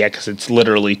 Yeah, because it's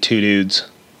literally two dudes.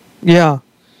 Yeah.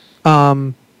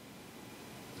 I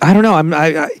don't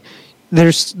know.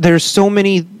 There's so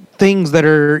many things that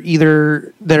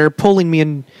are pulling me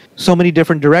in so many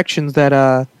different directions that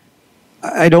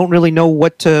I don't really know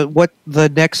what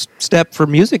the next step for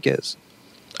music is.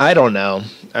 I don't know.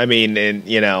 I mean,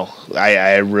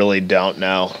 I really don't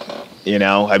know.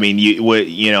 I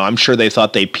mean, I'm sure they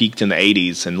thought they peaked in the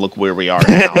 80s, and look where we are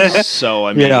now. So,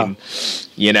 I mean,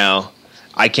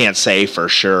 I can't say for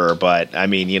sure, but I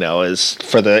mean, as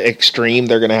for the extreme,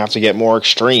 they're going to have to get more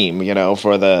extreme,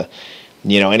 for the,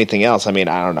 anything else. I mean,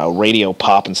 I don't know, radio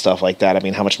pop and stuff like that. I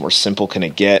mean, how much more simple can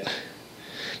it get?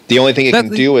 The only thing it can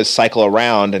do is cycle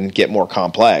around and get more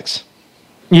complex.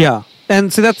 Yeah.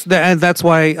 And so that's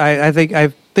why I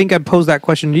think I posed that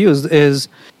question to you is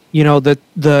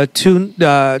the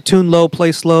tune low,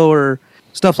 play slow, or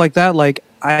stuff like that. Like,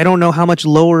 I don't know how much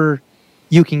lower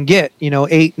you can get,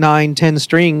 8, 9, 10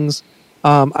 strings.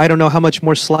 I don't know how much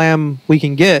more slam we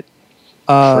can get.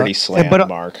 Pretty slam,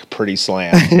 Mark. Pretty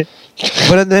slam.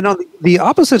 But then on the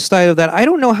opposite side of that, I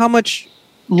don't know how much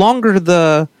longer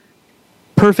the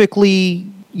perfectly,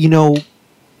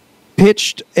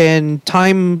 pitched and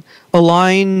time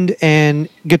aligned and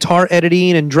guitar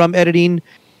editing and drum editing,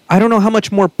 I don't know how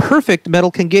much more perfect metal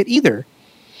can get either.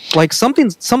 Like,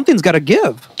 something's got to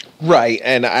give. Right,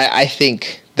 and I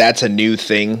think that's a new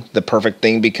thing, the perfect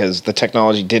thing, because the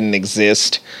technology didn't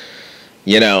exist,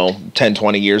 10,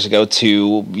 20 years ago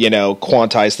to,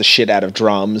 quantize the shit out of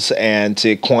drums and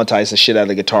to quantize the shit out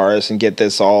of guitars and get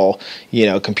this all,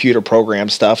 computer program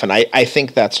stuff. And I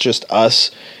think that's just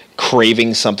us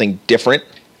craving something different.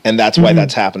 And that's why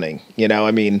that's happening. You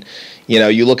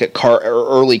look at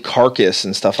early Carcass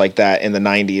and stuff like that in the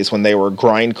 90s when they were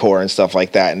grindcore and stuff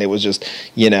like that. And it was just,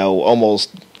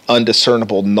 almost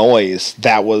undiscernible noise.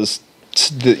 That was,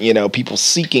 people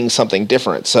seeking something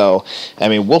different. So,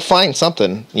 we'll find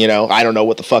something, I don't know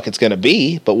what the fuck it's going to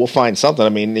be, but we'll find something.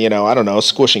 I don't know,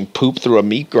 squishing poop through a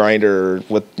meat grinder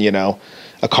with, a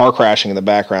car crashing in the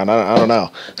background. I don't know.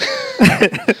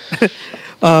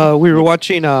 We were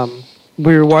watching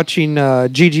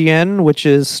GGN, which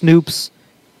is Snoop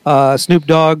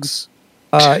Dogg's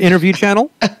interview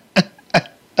channel,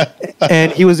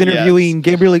 and he was interviewing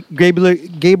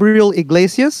Gabriel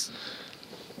Iglesias,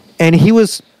 and he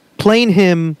was playing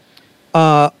him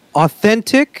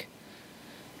authentic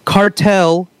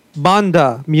cartel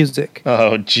banda music.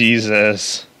 Oh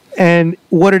Jesus! And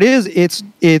what it is,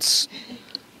 it's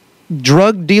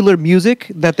drug dealer music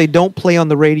that they don't play on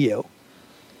the radio.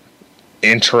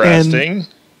 Interesting. And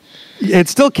it's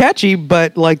still catchy,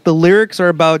 but like the lyrics are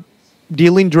about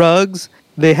dealing drugs.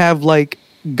 They have like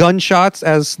gunshots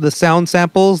as the sound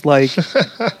samples. Like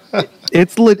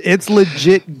it's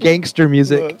legit gangster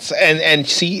music.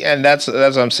 And that's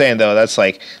what I'm saying though. That's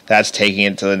taking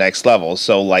it to the next level.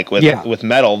 So like with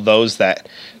metal, those that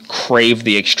crave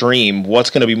the extreme, what's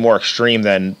going to be more extreme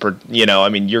than,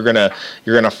 you're going to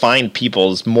find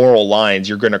people's moral lines,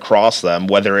 you're going to cross them,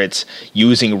 whether it's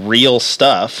using real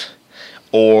stuff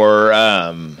or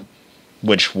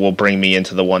which will bring me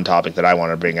into the one topic that I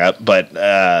want to bring up, but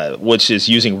which is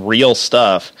using real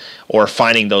stuff or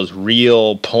finding those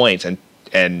real points and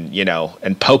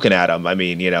poking at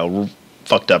them.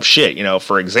 Fucked up shit.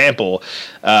 For example,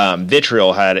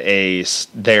 Vitriol had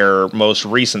their most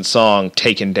recent song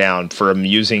taken down from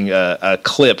using a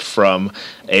clip from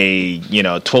a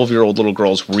 12-year-old little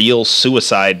girl's real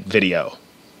suicide video.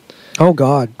 Oh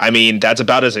God! That's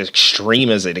about as extreme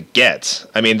as it gets.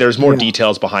 There's more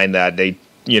details behind that. They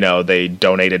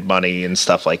donated money and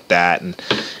stuff like that, and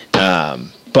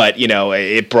but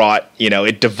it brought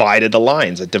it divided the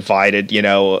lines. It divided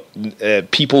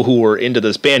people who were into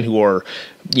this band who are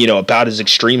about as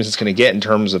extreme as it's going to get in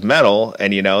terms of metal,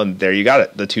 and and there you got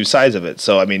it, the two sides of it.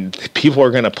 So people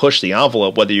are going to push the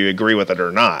envelope whether you agree with it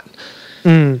or not.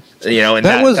 And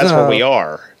that's where we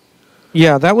are.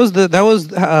 Yeah, that was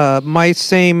my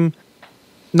same,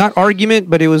 not argument,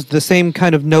 but it was the same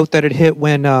kind of note that it hit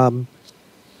when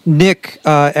Nick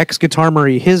ex Guitar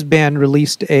Murray, his band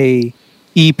released a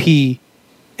EP,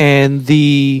 and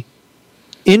the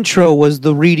intro was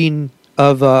the reading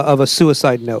of a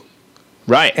suicide note.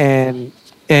 Right. And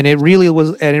it really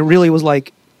was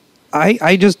like,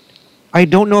 I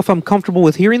don't know if I'm comfortable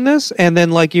with hearing this. And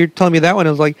then like you're telling me that one,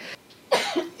 I was like,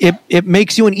 it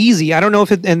makes you uneasy. I don't know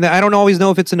and I don't always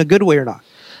know if it's in a good way or not.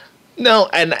 No,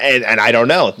 and I don't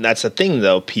know. That's the thing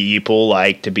though. People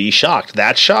like to be shocked.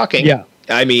 That's shocking. Yeah.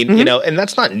 And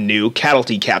that's not new. Cattle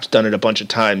T Cap's done it a bunch of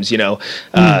times.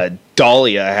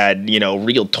 Dahlia had,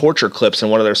 real torture clips in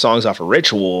one of their songs off of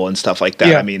Ritual and stuff like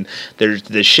that. Yeah. There's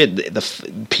the shit.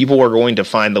 People are going to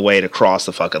find the way to cross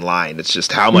the fucking line. It's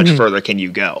just how much further can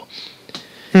you go?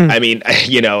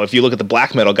 If you look at the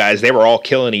black metal guys, they were all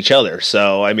killing each other.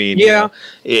 So,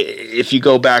 if you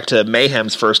go back to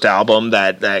Mayhem's first album,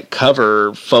 that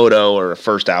cover photo or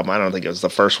first album, I don't think it was the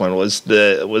first one, was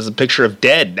a picture of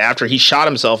Dead after he shot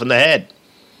himself in the head.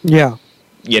 Yeah.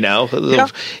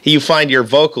 You find your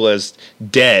vocalist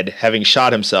dead, having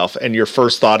shot himself, and your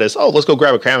first thought is, oh, let's go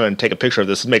grab a camera and take a picture of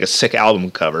this and make a sick album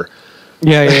cover.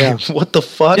 Yeah. What the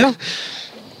fuck? Yeah.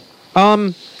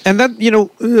 And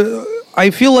that, I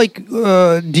feel like,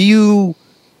 do you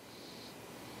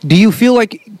feel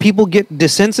like people get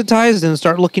desensitized and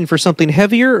start looking for something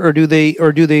heavier, or do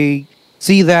they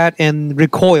see that and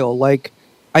recoil? Like,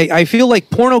 I feel like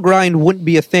porno grind wouldn't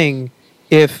be a thing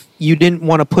if you didn't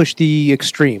want to push the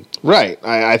extreme. Right.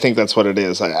 I think that's what it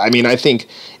is. I think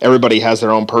everybody has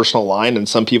their own personal line, and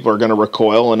some people are going to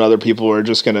recoil and other people are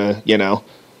just going to,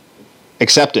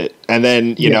 accept it. And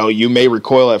then, you may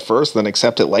recoil at first, then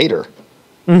accept it later.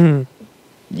 Mm-hmm.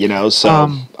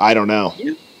 So I don't know.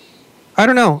 I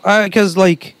don't know, because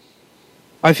I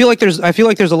feel like there's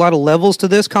a lot of levels to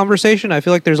this conversation. I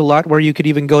feel like there's a lot where you could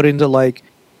even go into like,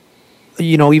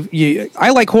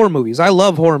 I like horror movies. I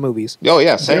love horror movies. Oh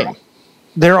yeah, same.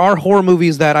 There are horror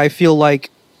movies that I feel like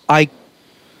I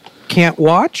can't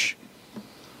watch,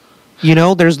 You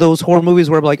know, there's those horror movies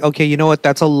where I'm like, okay, you know what?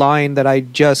 That's a line that I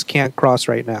just can't cross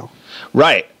right now.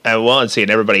 Right. And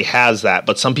everybody has that,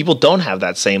 but some people don't have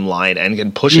that same line and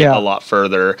can push it a lot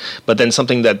further. But then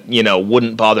something that,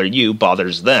 wouldn't bother you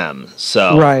bothers them.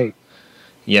 So, right.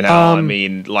 I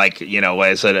mean, like,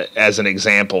 as an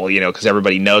example, because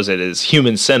everybody knows it is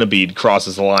Human Centipede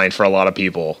crosses the line for a lot of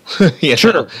people.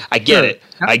 Sure. I get it.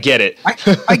 I get it.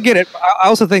 I get it. I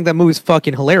also think that movie's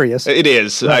fucking hilarious. It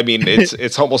is. I mean,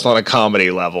 it's almost on a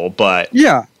comedy level, but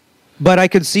yeah. But I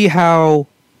could see how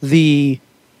the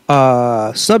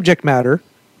subject matter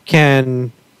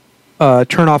can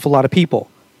turn off a lot of people.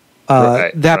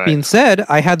 That being said,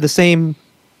 I had the same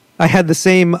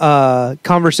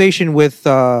conversation with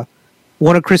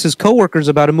one of Chris's coworkers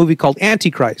about a movie called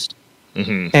Antichrist.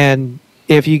 Mm-hmm. And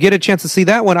if you get a chance to see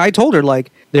that one, I told her,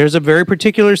 like, there's a very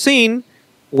particular scene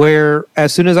where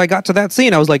as soon as I got to that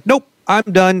scene, I was like, nope, I'm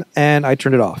done. And I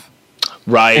turned it off.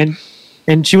 Right.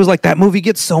 And she was like, that movie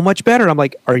gets so much better. I'm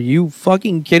like, are you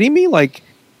fucking kidding me? Like,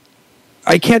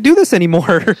 I can't do this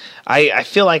anymore. I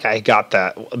feel like I got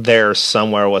that there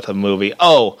somewhere with a movie.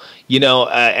 Oh,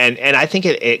 and I think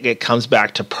it comes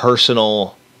back to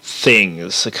personal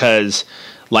things, because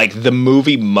like the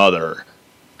movie Mother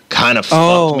kind of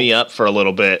fucked me up for a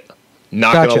little bit.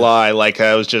 Not gonna lie, like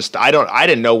I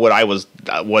didn't know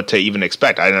what to even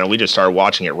expect. I don't know. We just started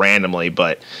watching it randomly,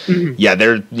 but towards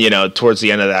the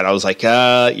end of that, I was like,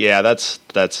 that's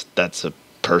a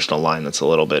personal line that's a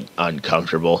little bit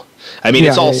uncomfortable. I mean,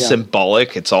 it's all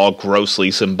symbolic. It's all grossly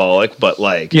symbolic, but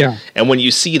like, and when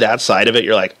you see that side of it,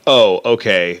 you're like, oh,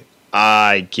 okay,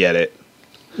 I get it.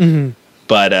 Mm-hmm.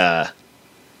 But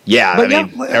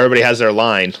everybody has their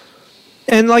line.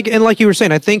 And like you were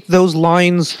saying, I think those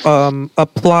lines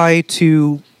apply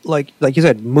to like you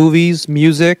said, movies,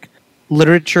 music,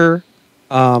 literature.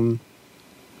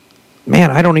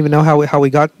 Man, I don't even know how we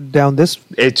got down this.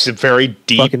 It's a very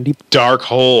deep dark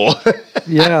hole.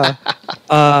 Yeah,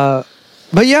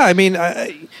 but yeah, I mean,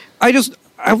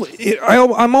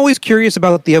 I'm always curious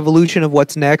about the evolution of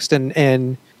what's next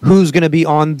and who's going to be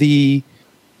on the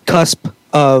cusp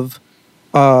of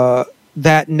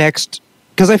that next.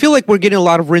 Because I feel like we're getting a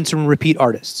lot of rinse and repeat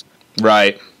artists.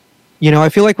 Right. I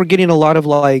feel like we're getting a lot of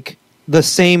like the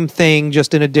same thing,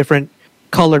 just in a different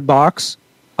colored box.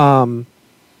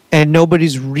 And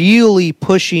nobody's really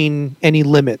pushing any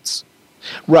limits.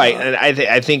 Right. And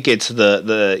I think it's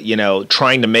the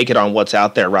trying to make it on what's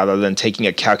out there rather than taking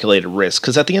a calculated risk.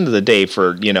 Because at the end of the day,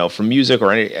 for music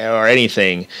or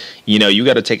anything, you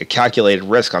got to take a calculated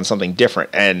risk on something different.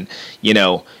 And,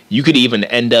 you could even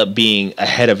end up being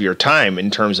ahead of your time in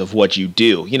terms of what you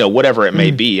do, whatever it may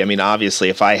be. I mean, obviously,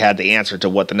 if I had the answer to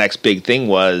what the next big thing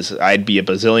was, I'd be a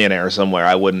bazillionaire somewhere.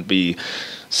 I wouldn't be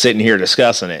sitting here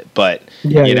discussing it. But,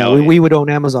 we would own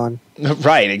Amazon.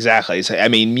 Right, exactly. So, I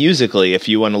mean, musically, if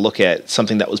you want to look at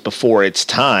something that was before its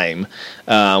time,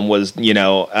 was,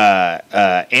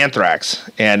 Anthrax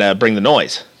and Bring the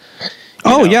Noise.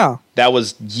 That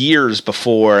was years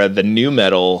before the new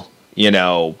metal,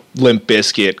 Limp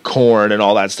Bizkit, Korn, and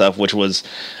all that stuff, which was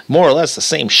more or less the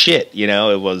same shit.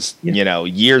 It was,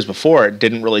 years before. It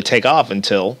didn't really take off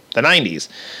until the 90s.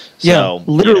 So,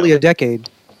 literally a decade.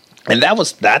 And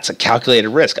that's a calculated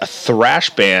risk. A thrash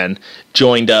band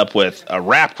joined up with a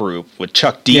rap group with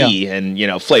Chuck D and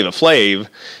Flava Flav,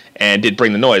 and did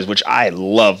Bring the Noise, which I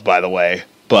love, by the way.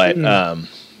 But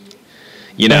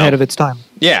ahead of its time.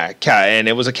 Yeah, and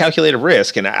it was a calculated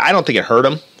risk, and I don't think it hurt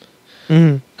them.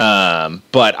 Mm-hmm.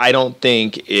 But I don't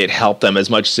think it helped them as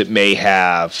much as it may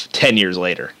have 10 years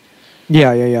later.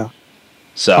 Yeah.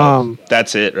 So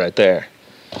that's it right there.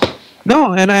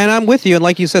 No, and I'm with you. And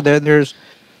like you said, there's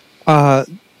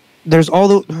all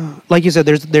the, like you said,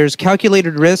 there's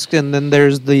calculated risk, and then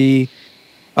there's the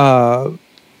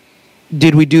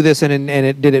did we do this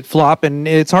and did it flop? And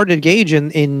it's hard to gauge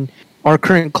in our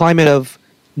current climate of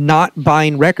not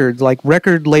buying records, like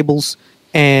record labels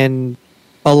and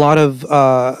a lot of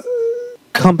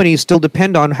companies still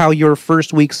depend on how your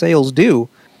first week sales do.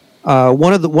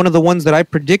 One of the ones that I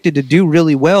predicted to do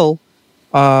really well,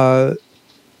 I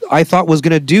thought was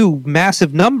going to do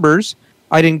massive numbers.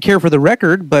 I didn't care for the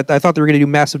record, but I thought they were going to do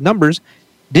massive numbers.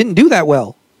 Didn't do that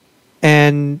well.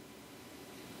 And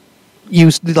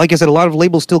like I said, a lot of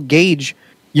labels still gauge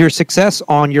your success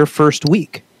on your first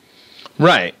week.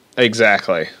 Right.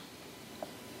 Exactly.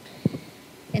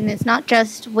 And it's not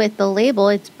just with the label,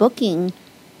 it's booking.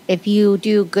 If you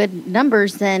do good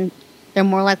numbers, then they're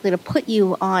more likely to put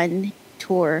you on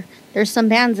tour. There's some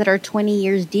bands that are 20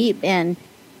 years deep and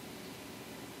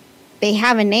they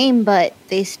have a name, but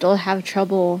they still have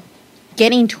trouble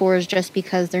getting tours just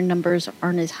because their numbers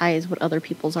aren't as high as what other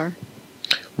people's are.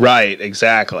 Right,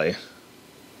 exactly.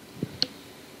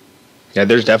 Yeah,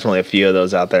 there's definitely a few of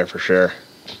those out there for sure.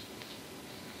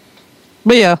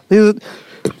 But yeah,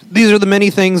 these are the many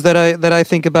things that I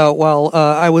think about while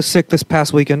I was sick this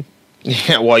past weekend.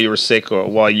 Yeah, while you were sick or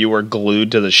while you were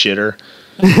glued to the shitter.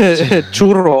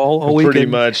 Churro all weekend. Pretty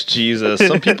much, Jesus.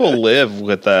 Some people live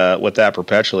with that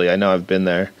perpetually. I know I've been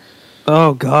there.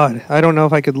 Oh God, I don't know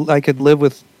if I could live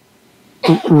with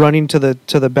running to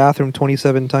the bathroom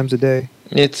 27 times a day.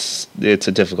 It's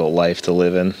a difficult life to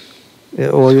live in.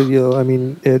 Well, I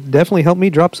mean, it definitely helped me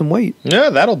drop some weight. Yeah,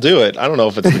 that'll do it. I don't know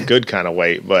if it's the good kind of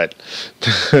weight, but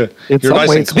it's you're nice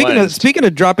weight. and cleansed. Speaking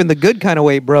of dropping the good kind of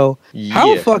weight, bro,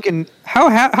 how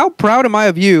proud am I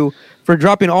of you for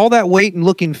dropping all that weight and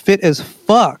looking fit as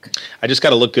fuck? I just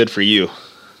got to look good for you.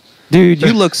 Dude,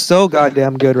 you look so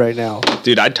goddamn good right now.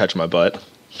 Dude, I'd touch my butt.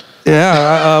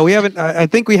 Yeah, we haven't. I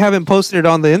think we haven't posted it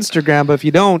on the Instagram, but if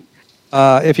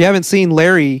you haven't seen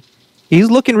Larry, he's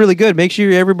looking really good. Make sure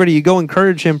you go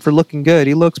encourage him for looking good.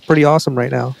 He looks pretty awesome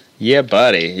right now. Yeah,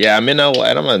 buddy. Yeah, I'm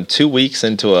in 2 weeks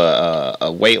into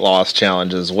a weight loss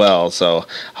challenge as well, so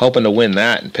hoping to win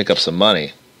that and pick up some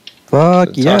money. Fuck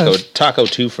yeah. Taco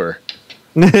twofer.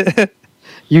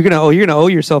 You're gonna owe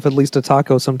yourself at least a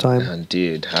taco sometime.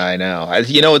 Dude, I know.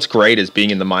 What's great is being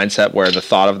in the mindset where the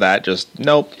thought of that just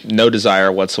no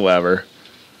desire whatsoever.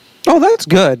 Oh, that's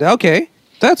good. Okay,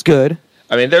 that's good.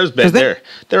 I mean, there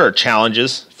are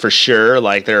challenges for sure.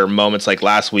 Like there are moments like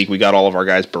last week we got all of our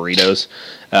guys burritos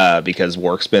because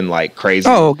work's been like crazy.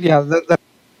 Oh yeah,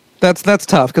 that's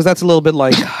tough because that's a little bit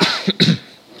like.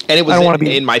 And it was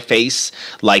in my face.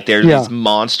 Like there's these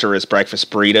monstrous breakfast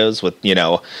burritos with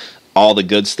all the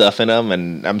good stuff in them,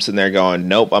 and I'm sitting there going,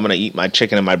 nope, I'm going to eat my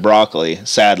chicken and my broccoli,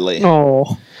 sadly.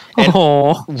 Oh. And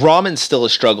ramen's still a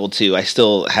struggle, too. I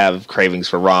still have cravings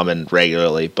for ramen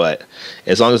regularly, but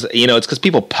as long as, it's because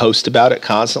people post about it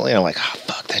constantly, and I'm like, oh,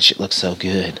 fuck, that shit looks so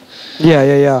good.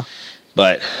 Yeah.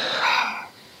 But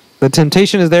the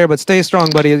temptation is there, but stay strong,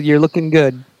 buddy. You're looking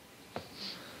good.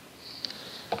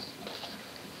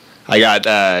 I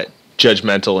got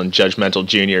Judgmental and Judgmental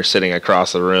Jr. sitting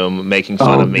across the room making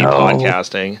fun of me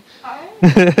podcasting.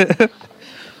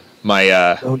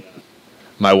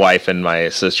 My wife and my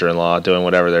sister-in-law doing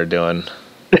whatever they're doing.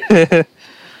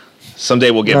 Someday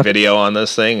we'll get video on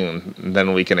this thing, and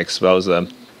then we can expose them.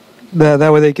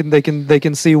 That way they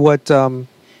can see what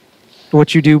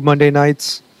you do Monday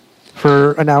nights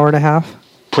for an hour and a half.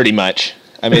 Pretty much.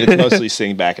 I mean, it's mostly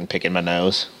sitting back and picking my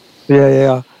nose.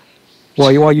 Yeah.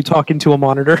 While you talk into a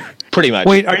monitor. Pretty much.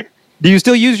 Wait, do you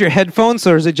still use your headphones,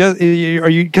 or is it just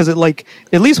because it like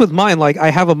at least with mine, like I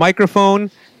have a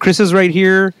microphone, Chris is right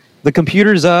here, the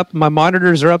computer's up, my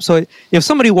monitors are up, so if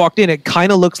somebody walked in, it kind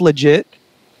of looks legit,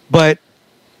 but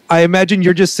I imagine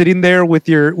you're just sitting there with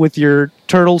your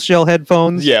turtle shell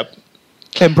headphones. Yep.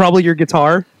 And probably your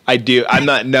guitar. I do. I'm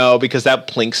not, no, because that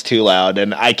plinks too loud,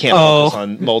 and I can't focus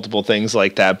on multiple things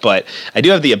like that, but I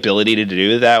do have the ability to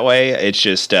do it that way. It's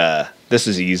just this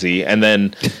is easy, and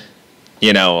then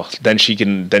then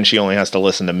she only has to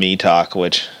listen to me talk,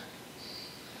 which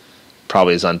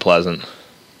probably is unpleasant.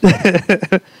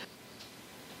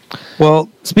 Well,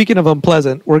 speaking of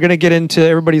unpleasant, we're going to get into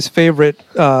everybody's favorite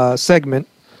segment.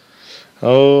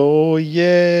 Oh,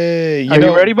 yay. Are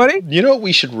you ready, buddy? You know what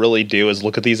we should really do is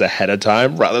look at these ahead of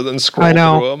time rather than scroll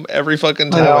through them. Every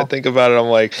fucking time I think about it, I'm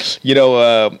like,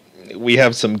 we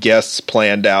have some guests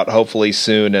planned out hopefully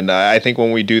soon, and I think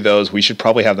when we do those, we should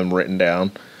probably have them written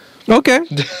down. Okay.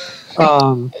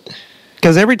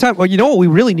 Because every time, well, what we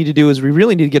really need to do is we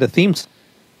really need to get a theme song.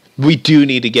 We do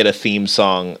need to get a theme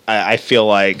song. I feel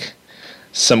like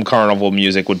some carnival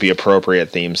music would be appropriate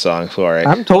theme song for it.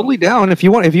 I'm totally down. If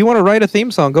you want to write a theme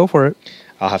song, go for it.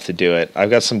 I'll have to do it. I've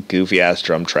got some goofy ass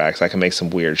drum tracks. I can make some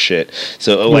weird shit.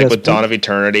 So with Dawn of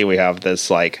Eternity, we have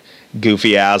this like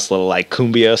goofy ass little like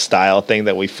cumbia style thing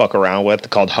that we fuck around with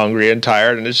called Hungry and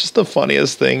Tired, and it's just the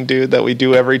funniest thing, dude, that we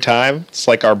do every time. It's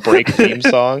like our break theme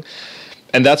song.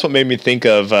 And that's what made me think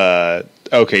of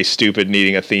OK Stupid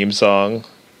needing a theme song.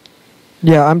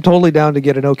 Yeah, I'm totally down to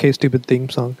get an OK Stupid theme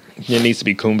song. It needs to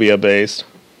be cumbia based.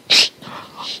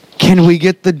 Can we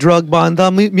get the drug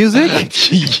banda music?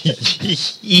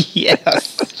 Yes.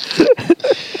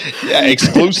 Yeah,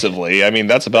 exclusively. I mean,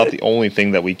 that's about the only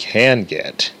thing that we can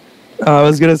get. I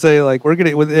was gonna say, like,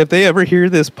 if they ever hear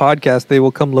this podcast, they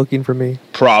will come looking for me.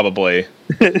 Probably.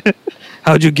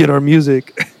 How'd you get our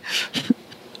music?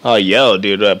 Oh, yo,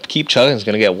 dude, Keep Chugging's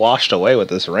gonna get washed away with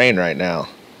this rain right now.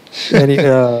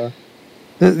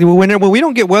 When we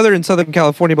don't get weather in Southern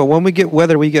California, but when we get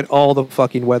weather, we get all the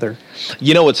fucking weather.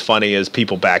 You know what's funny is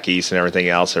people back east and everything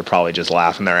else are probably just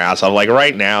laughing their ass off. Like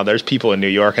right now, there's people in New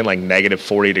York in like negative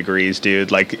 40 degrees,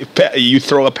 dude. Like you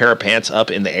throw a pair of pants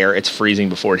up in the air, it's freezing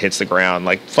before it hits the ground.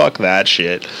 Like fuck that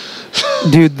shit,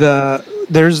 dude.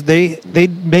 They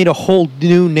made a whole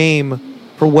new name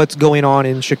for what's going on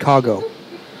in Chicago.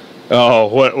 Oh,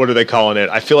 what are they calling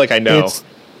it? I feel like I know.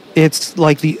 It's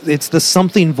like the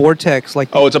something vortex. Like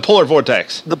it's a polar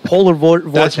vortex. The polar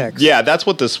vortex. That's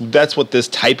what this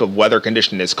type of weather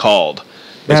condition is called.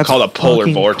 It's called a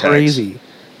polar vortex. Crazy.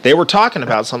 They were talking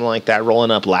about something like that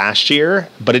rolling up last year,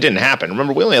 but it didn't happen.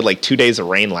 Remember, we only had like 2 days of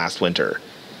rain last winter.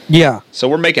 Yeah. So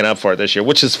we're making up for it this year,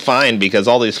 which is fine because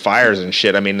all these fires and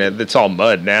shit. I mean, it's all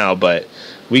mud now, but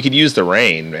we could use the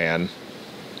rain, man.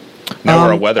 Now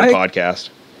we're a weather podcast.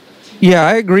 Yeah,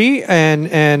 I agree, and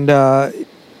I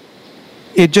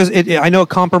know it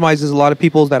compromises a lot of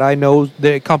people that I know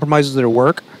that it compromises their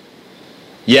work.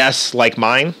 Yes, like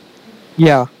mine.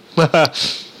 Yeah.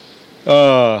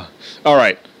 All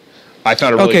right. I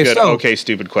found a really good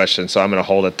stupid question, so I'm going to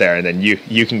hold it there, and then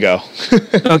you can go.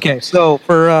 Okay, so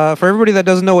for everybody that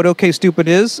doesn't know what OK Stupid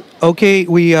is,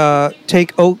 we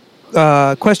take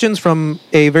questions from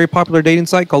a very popular dating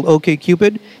site called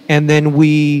OkCupid, and then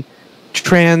we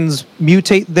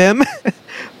transmutate them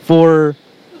for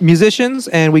musicians,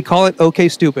 and we call it OK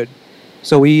Stupid.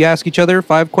 So we ask each other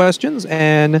 5 questions,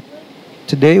 and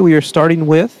today we are starting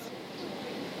with...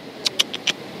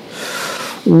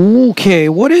 Okay,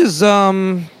 what is...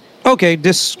 nope,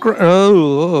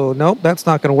 that's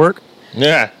not going to work.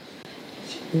 Yeah.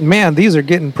 Man, these are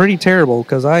getting pretty terrible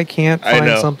because I can't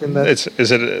find something that...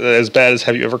 Is it as bad as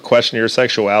have you ever questioned your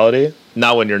sexuality?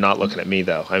 Not when you're not looking at me,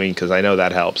 though. I mean, because I know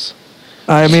that helps.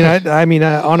 I mean,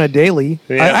 on a daily.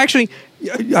 Yeah.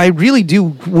 I really do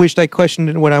wish I questioned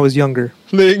it when I was younger.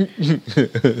 Here we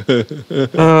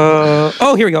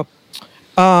go.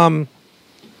 So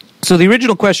the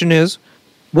original question is,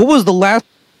 what was the last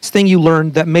thing you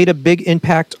learned that made a big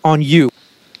impact on you?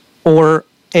 Or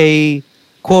a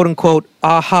quote-unquote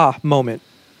aha moment?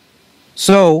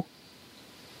 So,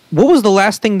 what was the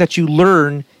last thing that you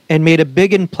learned and made a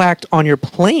big impact on your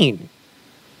playing?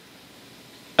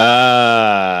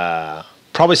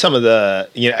 Probably some of the,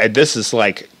 this is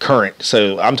like current,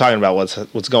 so I'm talking about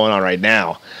what's going on right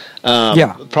now.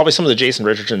 Probably some of the Jason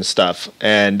Richardson stuff,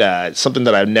 and something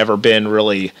that I've never been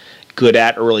really good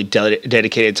at or really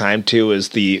dedicated time to is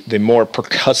the more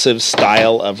percussive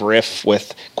style of riff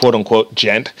with quote unquote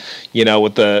gent,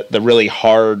 with the really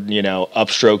hard,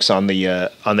 upstrokes on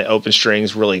the open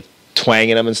strings, really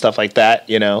twanging them and stuff like that,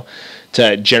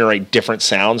 to generate different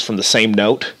sounds from the same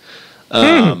note.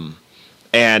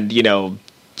 And,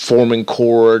 forming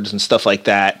chords and stuff like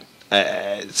that.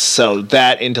 So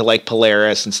that into like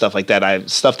Polaris and stuff like that,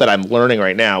 stuff that I'm learning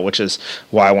right now, which is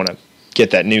why I want to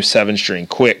get that new 7-string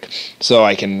quick so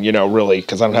I can, really,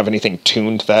 because I don't have anything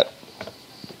tuned that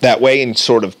way and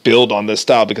sort of build on this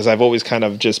style, because I've always kind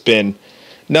of just been,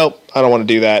 nope, I don't want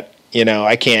to do that.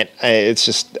 I can't, it's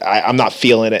just, I'm not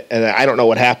feeling it. And I don't know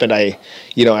what happened.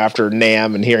 After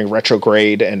NAMM and hearing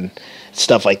Retrograde and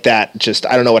stuff like that, just,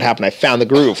 I don't know what happened. I found the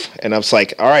groove and I was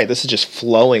like, all right, this is just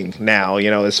flowing now,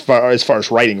 as far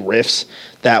as writing riffs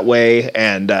that way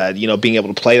and, being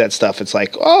able to play that stuff. It's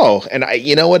like, oh, and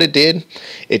what it did?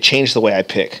 It changed the way I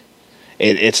pick.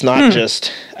 It's not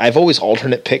just, I've always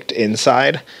alternate picked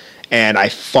inside, and I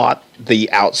fought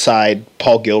the outside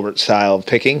Paul Gilbert style of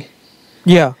picking.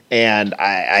 Yeah. And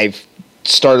I've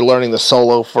started learning the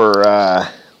solo from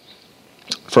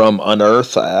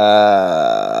Unearth,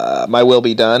 My Will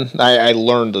Be Done. I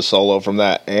learned the solo from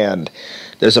that, and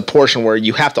there's a portion where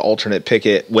you have to alternate pick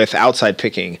it with outside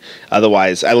picking.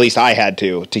 Otherwise, at least I had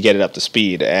to get it up to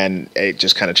speed, and it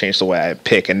just kind of changed the way I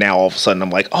pick. And now all of a sudden I'm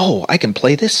like, oh, I can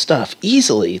play this stuff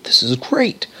easily. This is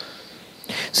great.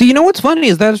 See, what's funny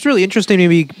is that it's really interesting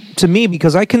to me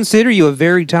because I consider you a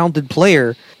very talented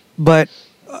player, but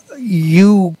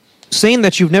you saying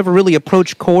that you've never really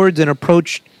approached chords and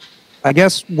approached, I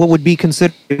guess, what would be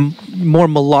considered more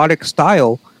melodic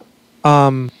style.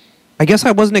 I guess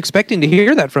I wasn't expecting to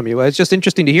hear that from you. It's just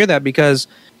interesting to hear that because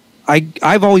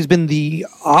I've always been the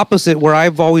opposite, where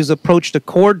I've always approached a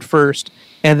chord first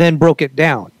and then broke it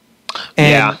down.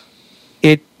 And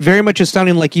it very much is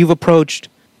sounding like you've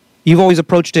always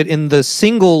approached it in the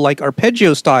single, like,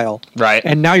 arpeggio style. Right.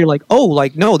 And now you're like, oh,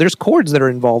 like, no, there's chords that are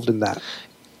involved in that.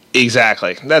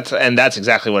 Exactly. That's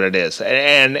exactly what it is.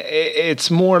 And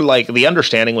it's more like the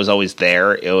understanding was always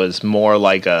there. It was more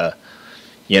like an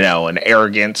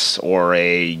arrogance or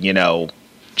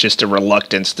just a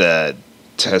reluctance to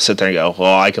to sit there and go,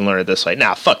 well, I can learn it this way.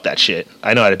 Nah, fuck that shit.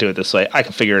 I know how to do it this way. I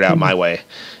can figure it out my way.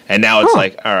 And now it's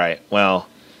like, all right, well,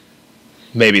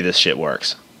 maybe this shit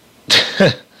works.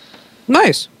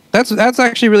 Nice. That's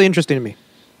actually really interesting to me.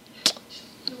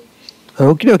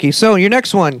 Okie dokie. So your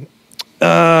next one.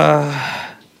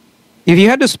 If you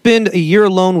had to spend a year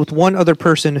alone with one other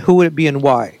person, who would it be and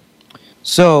why?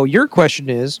 So your question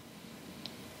is,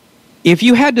 if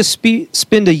you had to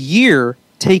spend a year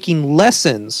taking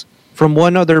lessons from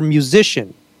one other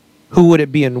musician, who would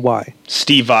it be and why?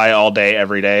 Steve Vai all day,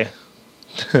 every day.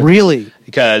 Really?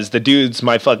 Because the dude's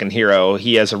my fucking hero.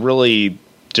 He has a really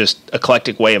just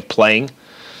eclectic way of playing.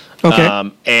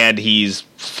 Okay. And he's,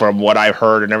 from what I've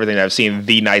heard and everything I've seen,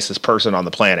 the nicest person on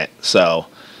the planet. So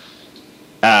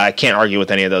I can't argue with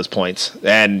any of those points.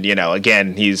 And, you know,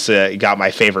 again, he's got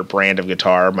my favorite brand of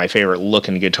guitar, my favorite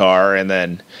looking guitar, and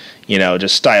then, you know,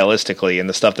 just stylistically and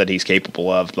the stuff that he's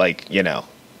capable of, like, you know,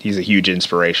 he's a huge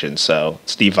inspiration. So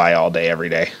Steve Vai all day, every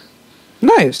day.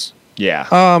 Nice.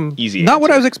 Yeah. Easy. Not answer.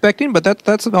 what I was expecting, but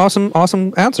that's an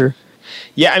awesome answer.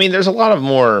 Yeah, I mean, there's a lot of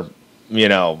more, you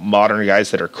know, modern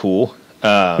guys that are cool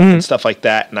and stuff like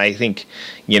that. And I think,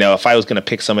 you know, if I was going to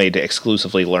pick somebody to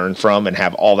exclusively learn from and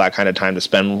have all that kind of time to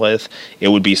spend with, it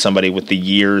would be somebody with the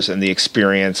years and the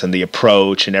experience and the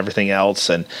approach and everything else,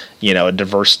 and, you know, a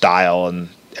diverse style and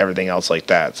everything else like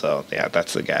that. So, yeah,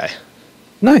 that's the guy.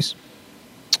 Nice.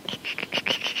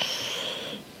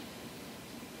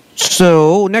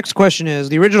 So, next question is,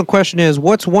 the original question is,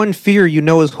 what's one fear you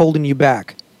know is holding you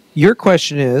back? Your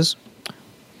question is,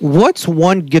 what's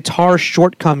one guitar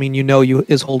shortcoming you know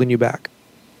is holding you back?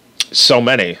 So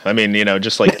many. I mean, you know,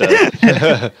 just like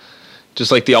the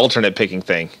just like the alternate picking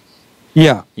thing.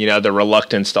 Yeah. You know, the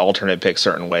reluctance to alternate pick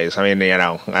certain ways. I mean, you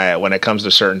know, when it comes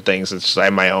to certain things, it's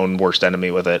I'm my own worst enemy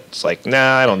with it. It's like,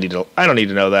 nah, I don't need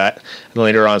to know that. And then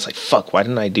later on, it's like, fuck, why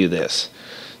didn't I do this?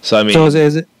 So I mean, so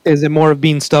is it more of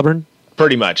being stubborn?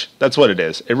 Pretty much. That's what it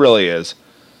is. It really is.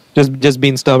 Just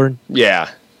being stubborn.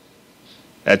 Yeah.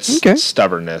 That's okay.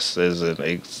 Stubbornness is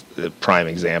a prime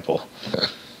example.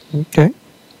 Okay.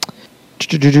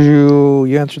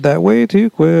 You answered that way too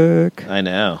quick. I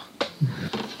know.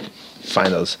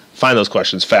 Find those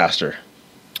questions faster.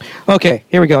 Okay,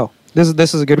 here we go. This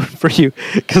is a good one for you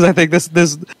because I think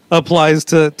this applies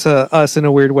to us in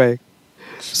a weird way.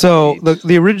 So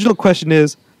the original question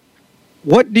is,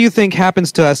 what do you think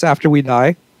happens to us after we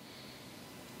die?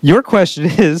 Your question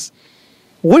is,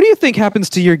 what do you think happens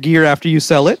to your gear after you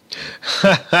sell it?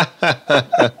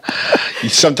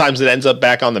 Sometimes it ends up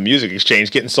back on the music exchange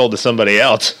getting sold to somebody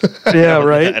else. Yeah,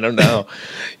 right? I don't know.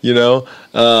 You know?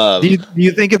 Do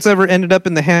you think it's ever ended up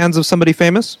in the hands of somebody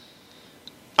famous?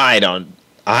 I don't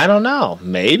know.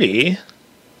 Maybe.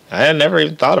 I had never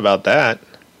even thought about that.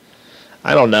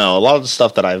 I don't know. A lot of the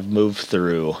stuff that I've moved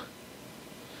through.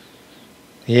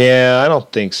 Yeah, I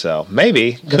don't think so.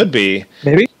 Maybe. Could be.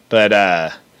 Maybe.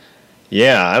 But,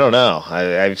 yeah, I don't know.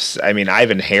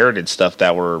 I've inherited stuff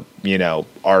that were, you know,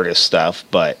 artist stuff,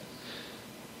 but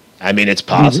I mean, it's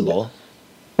possible.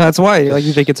 That's why. Like,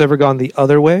 you think it's ever gone the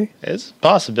other way? It's a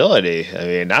possibility. I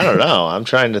mean, I don't know. I'm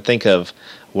trying to think of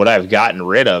what I've gotten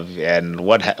rid of and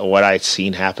what I've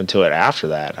seen happen to it after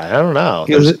that. I don't know.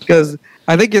 Because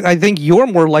I think you're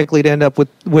more likely to end up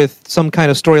with some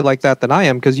kind of story like that than I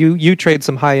am, because you trade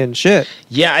some high end shit.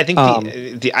 Yeah, I think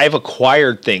I've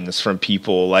acquired things from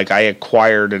people. Like I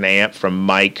acquired an amp from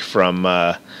Mike from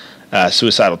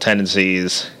Suicidal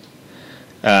Tendencies.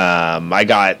 I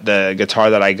got the guitar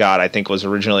that I got. I think was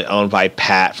originally owned by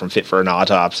Pat from Fit for an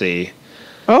Autopsy.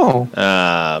 Oh.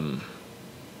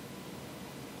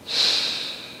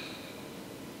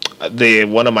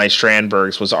 One of my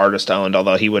Strandbergs was artist owned,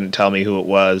 although he wouldn't tell me who it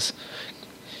was.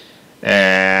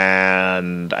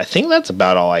 And I think that's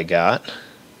about all I got.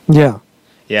 Yeah.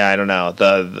 Yeah, I don't know.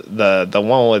 The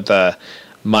one with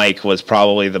Mike was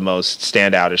probably the most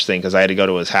standoutish thing because I had to go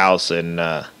to his house in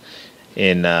not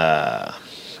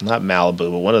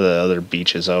Malibu, but one of the other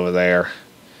beaches over there.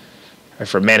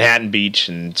 For Manhattan Beach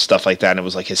and stuff like that. And it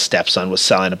was like his stepson was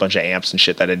selling a bunch of amps and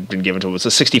shit that had been given to him. It was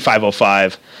a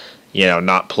 6505, you know,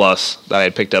 not plus that I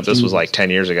had picked up. This was like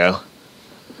 10 years ago.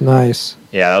 Nice.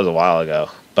 Yeah, that was a while ago.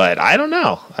 But I don't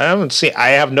know. I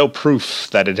have no proof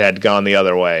that it had gone the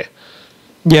other way.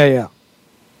 Yeah.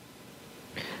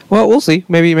 Well, we'll see.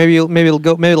 Maybe it'll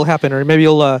go. Maybe it'll happen, or maybe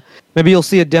you'll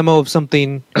see a demo of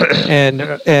something, and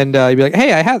you'll be like,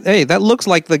 hey, that looks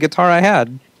like the guitar I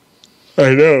had.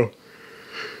 I know.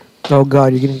 Oh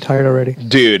God, you're getting tired already,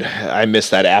 dude. I miss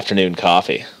that afternoon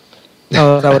coffee.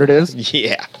 Oh, is that what it is?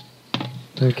 Yeah.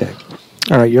 Okay.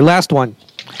 All right, your last one.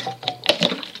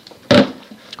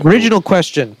 Original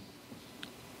question: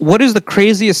 what is the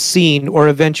craziest scene or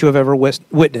event you have ever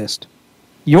witnessed?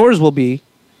 Yours will be,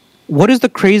 what is the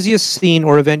craziest scene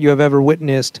or event you have ever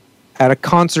witnessed at a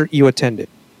concert you attended?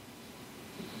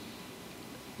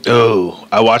 Oh,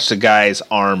 I watched a guy's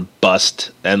arm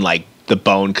bust and like the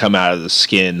bone come out of the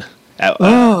skin.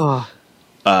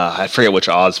 I forget which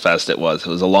Ozfest it was. It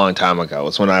was a long time ago. It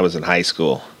was when I was in high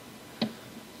school.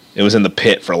 It was in the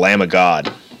pit for Lamb of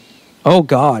God. Oh,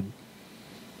 God.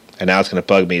 And now it's going to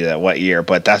bug me that what year,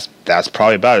 but that's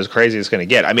probably about as crazy as it's going to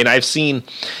get. I mean,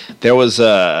 there was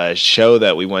a show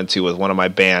that we went to with one of my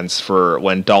bands for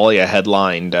when Dahlia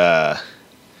headlined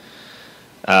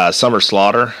Summer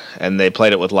Slaughter, and they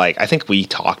played it with I think we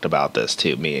talked about this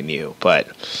too, me and you, but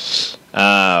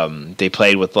they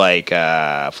played with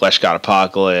Flesh God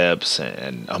Apocalypse,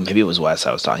 and maybe it was Wes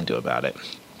I was talking to about it.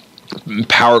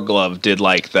 Power Glove did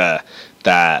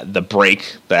the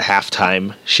break, the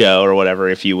halftime show or whatever,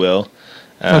 if you will.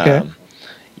 Okay.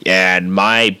 And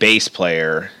my bass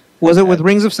player, was it with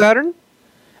Rings of Saturn?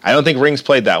 I don't think Rings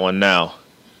played that one. No.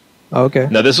 Okay.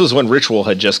 No, this was when Ritual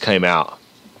had just came out.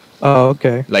 Oh,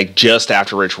 okay. Just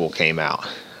after Ritual came out.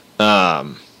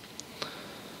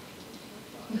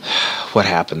 What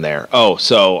happened there? Oh,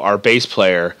 so our bass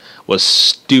player was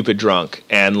stupid drunk,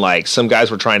 and some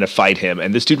guys were trying to fight him,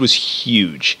 and this dude was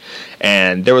huge.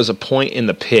 And there was a point in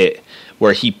the pit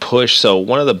where he pushed. So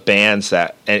one of the bands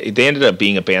and they ended up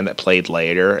being a band that played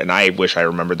later, and I wish I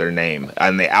remembered their name,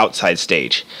 on the outside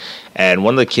stage. And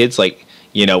one of the kids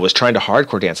was trying to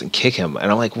hardcore dance and kick him.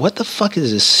 And I'm like, what the fuck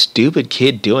is this stupid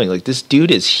kid doing? This dude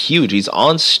is huge. He's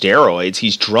on steroids.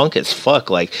 He's drunk as fuck.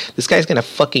 This guy's going to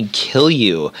fucking kill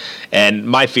you. And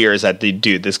my fear is that,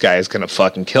 this guy is going to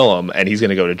fucking kill him, and he's going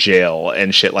to go to jail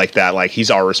and shit like that.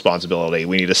 He's our responsibility.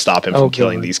 We need to stop him from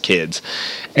killing these kids.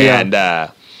 Yeah.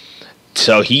 And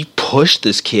so he pushed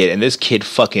this kid, and this kid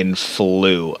fucking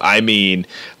flew. I mean,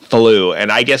 flew.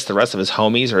 And I guess the rest of his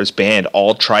homies or his band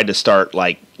all tried to start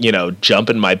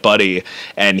jumping my buddy,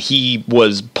 and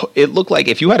it looked like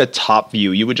if you had a top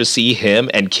view, you would just see him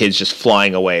and kids just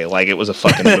flying away like it was a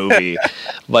fucking movie.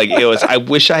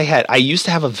 I used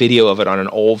to have a video of it on an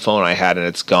old phone I had, and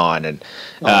it's gone. And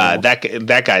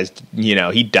that guy's,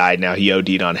 he died now. He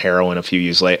OD'd on heroin a few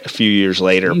years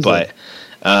later. Easy. But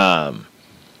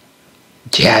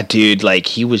yeah, dude,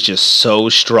 he was just so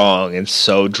strong and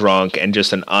so drunk and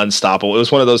just an unstoppable. It was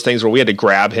one of those things where we had to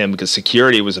grab him because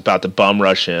security was about to bum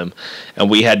rush him, and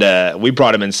we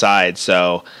brought him inside.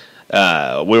 So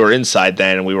we were inside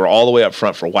then, and we were all the way up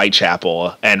front for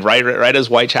Whitechapel. And right as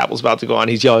Whitechapel's about to go on,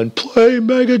 he's yelling, "Play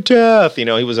Megadeth!"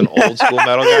 He was an old school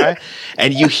metal guy,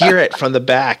 and you hear it from the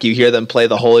back. You hear them play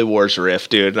the Holy Wars riff,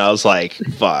 dude. And I was like,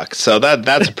 "Fuck!" So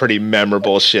that's a pretty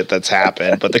memorable shit that's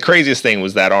happened. But the craziest thing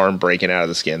was that arm breaking out of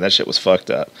the skin. That shit was fucked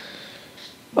up.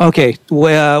 Okay,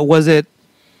 was it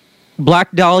Black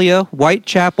Dahlia,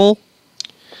 Whitechapel,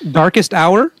 Darkest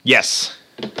Hour? Yes.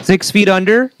 6 Feet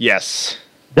Under? Yes.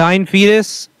 Dying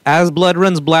Fetus, As Blood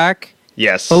Runs Black.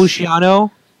 Yes.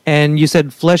 Oceano. And you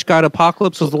said Flesh God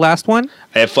Apocalypse was the last one?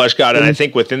 I had Flesh God, and I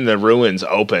think Within the Ruins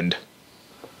opened.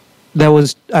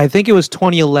 I think it was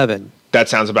 2011. That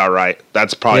sounds about right.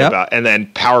 That's probably about. And then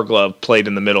Power Glove played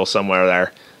in the middle somewhere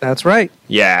there. That's right.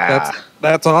 Yeah.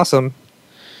 That's awesome.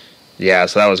 Yeah,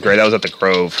 so that was great. That was at the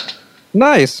Grove.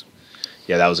 Nice.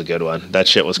 Yeah, that was a good one. That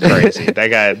shit was crazy. That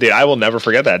guy, dude, I will never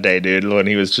forget that day, dude, when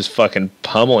he was just fucking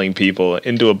pummeling people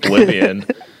into oblivion.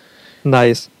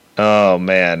 Nice. Oh,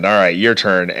 man. All right, your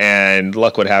turn. And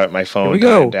luck would have it, my phone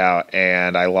timed out,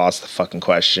 and I lost the fucking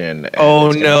question.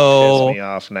 Oh, no. Piss me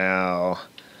off now.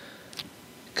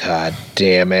 God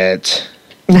damn it.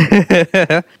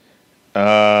 Oh,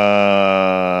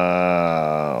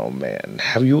 man.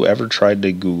 Have you ever tried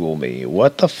to Google me?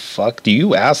 What the fuck? Do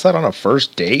you ask that on a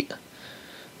first date?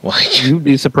 You'd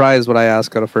be surprised what I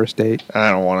ask on a first date.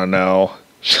 I don't want to know.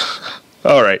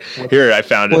 All right. Here, I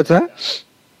found it. What's that?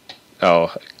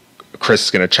 Oh, Chris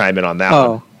is going to chime in on that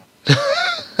one.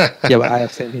 Yeah, but I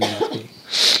have something to ask me.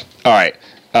 All right.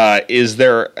 Is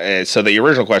there... so the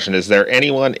original question, is there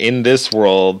anyone in this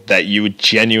world that you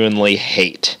genuinely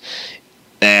hate?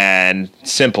 And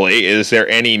simply, is there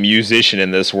any musician in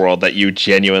this world that you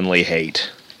genuinely hate?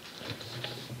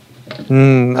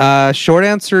 Short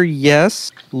answer,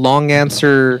 yes. Long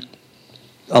answer,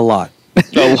 a lot.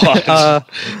 A lot.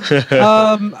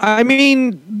 I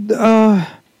mean,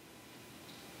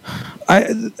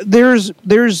 there's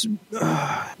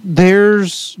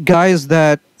guys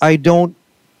that I don't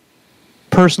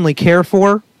personally care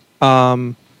for,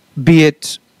 be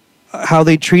it how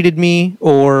they treated me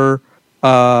or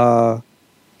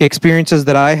experiences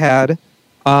that I had.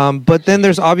 But then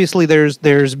there's obviously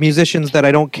there's musicians that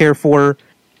I don't care for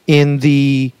in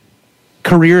the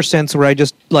career sense, where I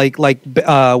just like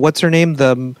what's her name,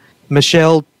 the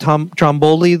Michelle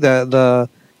Tromboli,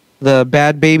 the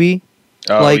bad baby.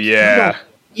 Oh, like, yeah.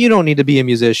 You don't need to be a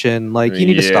musician. Like, you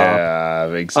need to stop.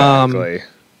 Yeah, exactly.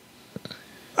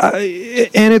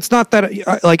 And it's not that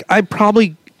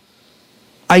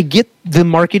I get the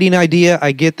marketing idea.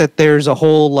 I get that there's a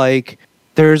whole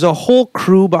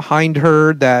crew behind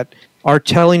her that are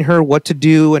telling her what to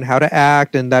do and how to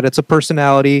act, and that it's a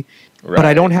personality. Right, but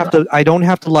I don't have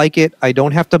to like it. I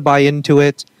don't have to buy into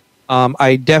it.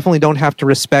 I definitely don't have to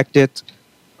respect it.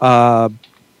 I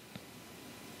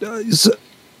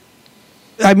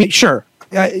mean, sure.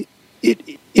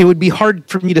 It would be hard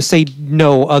for me to say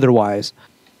no otherwise.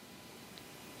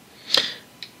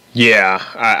 Yeah,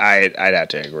 I'd have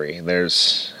to agree.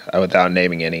 There's, without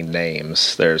naming any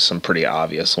names, there's some pretty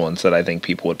obvious ones that I think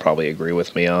people would probably agree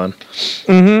with me on.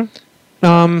 Mm-hmm.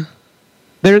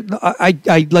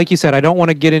 I like you said, I don't want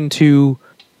to get into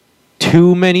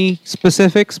too many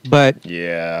specifics, but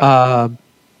yeah,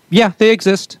 they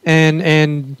exist.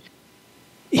 And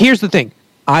here's the thing: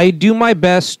 I do my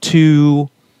best to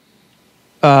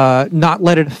not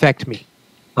let it affect me.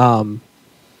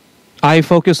 I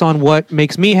focus on what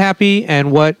makes me happy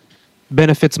and what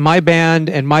benefits my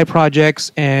band and my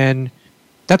projects, and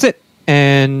that's it.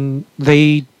 And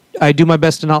I do my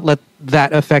best to not let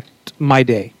that affect my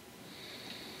day.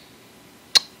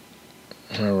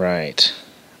 All right.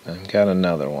 I've got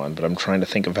another one, but I'm trying to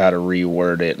think of how to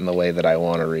reword it in the way that I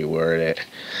want to reword it.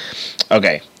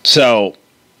 Okay, so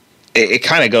it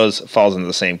kind of falls into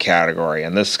the same category,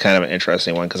 and this is kind of an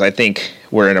interesting one because I think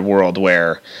we're in a world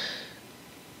where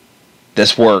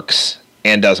this works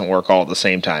and doesn't work all at the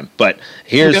same time. But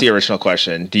here's the original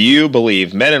question. Do you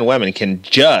believe men and women can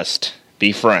just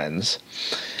be friends?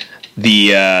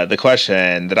 The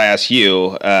question that I asked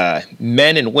you,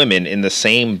 men and women in the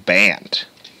same band.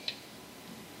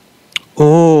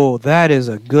 Oh, that is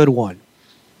a good one.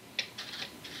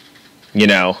 You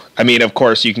know, I mean, of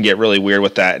course, you can get really weird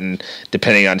with that, and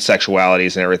depending on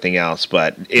sexualities and everything else,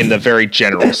 but in the very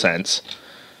general sense.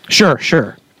 Sure.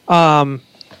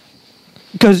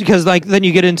 Because like then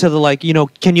you get into the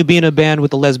can you be in a band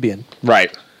with a lesbian?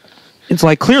 Right. It's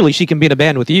like clearly she can be in a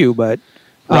band with you, but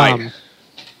right.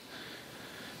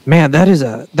 Man, there's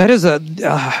a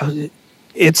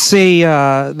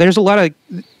lot of.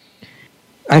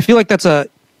 I feel like that's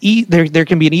there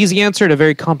can be an easy answer and a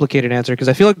very complicated answer, because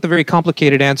I feel like the very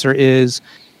complicated answer is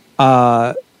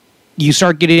you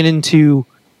start getting into,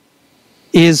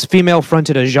 is female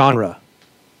fronted a genre?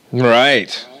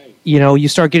 Right. You know, you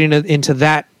start getting into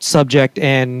that subject,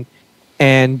 and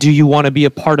do you want to be a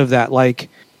part of that? Like,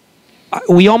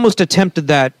 we almost attempted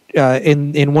that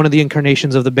in one of the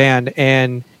incarnations of the band,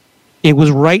 and it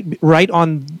was right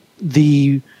on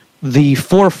the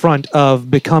forefront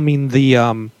of becoming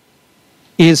the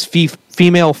is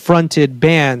female fronted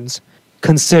bands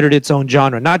considered its own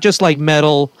genre, not just like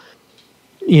metal,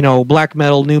 you know, black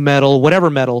metal, new metal,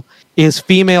 whatever metal, is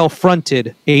female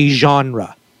fronted a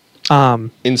genre.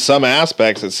 In some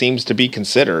aspects, it seems to be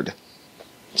considered.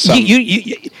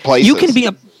 You can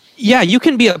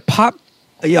be a pop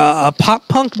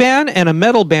punk band and a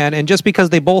metal band, and just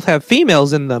because they both have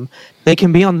females in them, they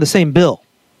can be on the same bill.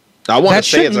 I want to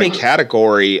say it's a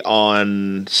category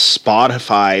on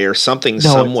Spotify or something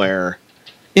somewhere.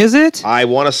 Is it? I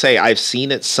want to say I've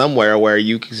seen it somewhere where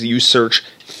you search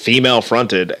female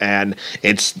fronted, and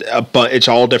it's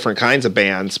all different kinds of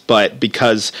bands, but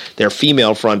because they're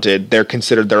female fronted, they're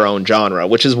considered their own genre,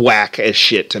 which is whack as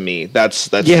shit to me.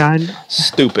 That's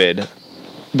stupid.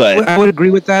 But I would agree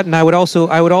with that, and I would also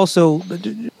hope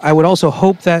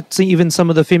that even some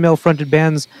of the female fronted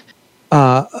bands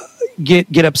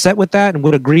get upset with that and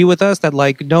would agree with us that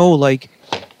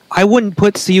I wouldn't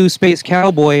put CU Space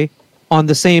Cowboy on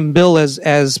the same bill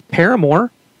as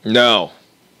Paramore. No.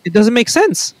 It doesn't make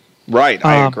sense. Right,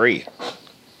 I agree.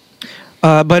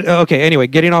 But okay, anyway,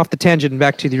 getting off the tangent and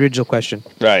back to the original question.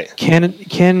 Right.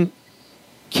 Can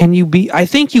you be? I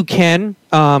think you can.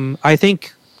 I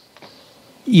think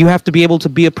you have to be able to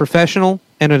be a professional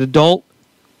and an adult.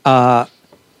 Do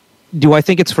I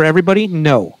think it's for everybody?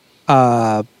 No.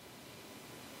 Because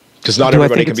not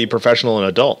everybody can be professional and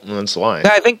adult, and that's why.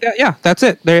 I think that's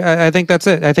it. I think that's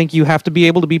it. I think you have to be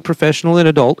able to be professional and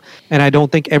adult, and I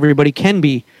don't think everybody can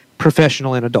be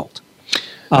professional and adult.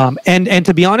 And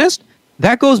to be honest,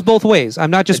 that goes both ways.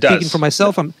 I'm not just speaking for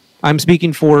myself. I'm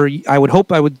speaking for. I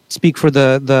would speak for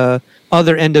the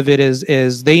other end of it.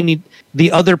 Is they need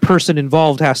the other person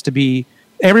involved has to be,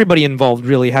 everybody involved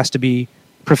really has to be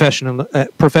professional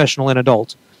and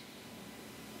adult.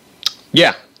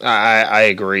 Yeah, I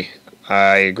agree.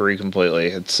 I agree completely.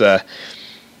 There's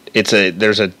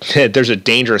a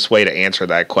dangerous way to answer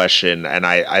that question, and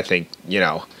I think,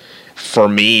 for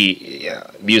me,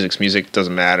 music's music,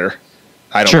 doesn't matter.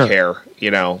 I don't care,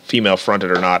 female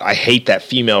fronted or not. I hate that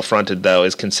female fronted though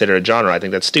is considered a genre. I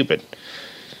think that's stupid.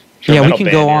 Yeah, we can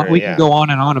go on. We can go on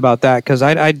and on about that because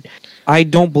I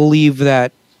don't believe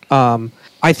that.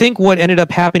 I think what ended up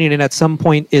happening at some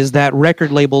point is that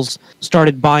record labels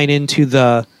started buying into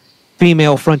the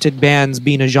female fronted bands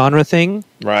being a genre thing,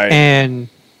 right? And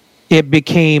it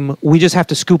became, we just have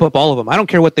to scoop up all of them. I don't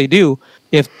care what they do.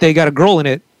 If they got a girl in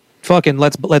it, fucking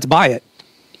let's buy it.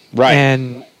 Right.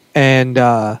 And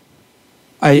I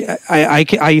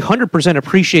 100%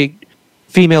 appreciate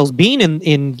females being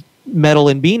in metal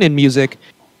and being in music.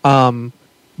 I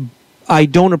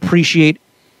don't appreciate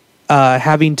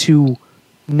having to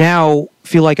now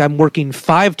feel like I'm working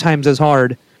 5 times as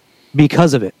hard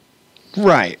because of it.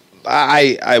 Right.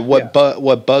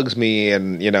 What bugs me,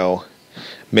 and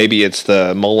maybe it's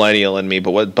the millennial in me,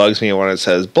 but what bugs me when it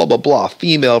says blah blah blah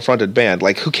female fronted band,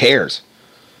 like who cares?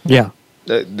 Yeah.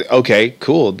 Okay,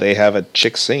 cool. They have a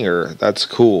chick singer. That's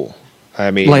cool. I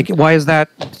mean, like, why is that?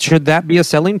 Should that be a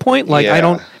selling point? Like, yeah. I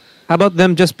don't. How about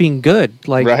them just being good?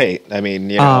 Like, right. I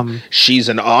mean, she's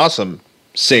an awesome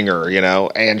singer,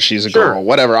 and she's a Sure. girl.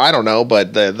 Whatever. I don't know,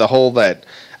 but the whole that,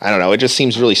 I don't know. It just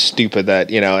seems really stupid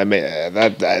that I mean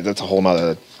that's a whole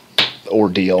nother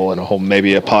ordeal and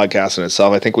maybe a podcast in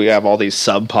itself. I think we have all these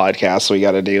sub podcasts we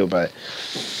got to do, but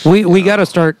we got to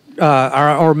start,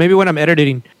 or maybe when I'm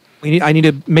editing, I need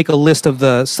to make a list of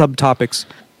the subtopics.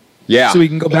 yeah. So we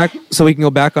can go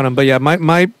back on them. But yeah,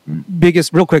 my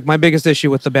biggest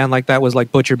issue with the band like that was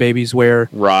like Butcher Babies, where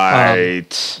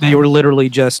Right. they were literally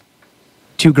just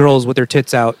 2 girls with their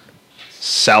tits out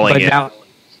Selling but it.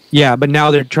 but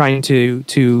now they're trying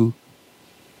to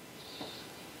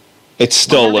It's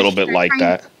still Well, a little they're bit like trying-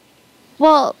 that.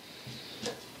 Well,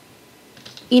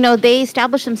 they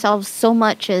establish themselves so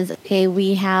much as, okay,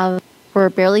 we're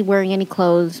barely wearing any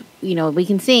clothes, we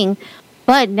can sing.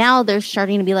 But now they're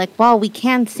starting to be like, well, we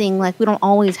can sing. Like, we don't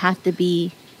always have to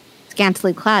be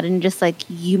scantily clad. And just like,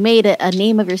 you made a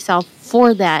name of yourself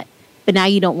for that, but now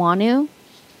you don't want to.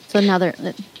 So now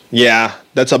they're... Yeah,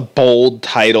 that's a bold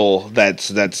title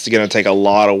that's going to take a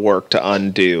lot of work to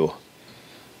undo.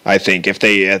 I think if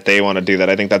they want to do that,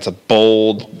 I think that's a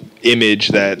bold image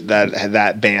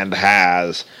that band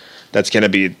has. That's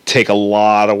going to take a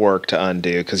lot of work to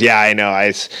undo. Because I know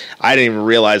I didn't even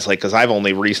realize, like, because I've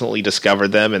only recently discovered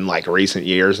them in like recent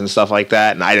years and stuff like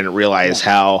that, and I didn't realize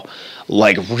how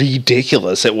like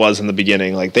ridiculous it was in the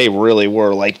beginning. Like they really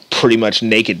were like pretty much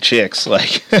naked chicks.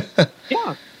 Like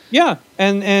yeah,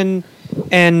 and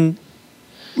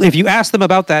if you ask them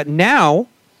about that now,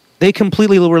 they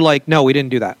completely were like, no, we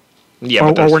didn't do that. Yeah,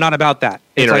 or but we're not about that.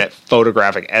 It's internet like,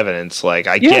 photographic evidence. Like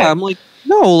I yeah, get. I'm like,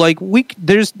 no, like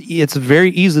it's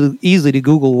very easy to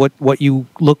Google what you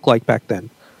look like back then.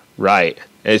 Right.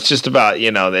 It's just about,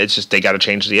 it's just they got to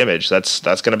change the image. That's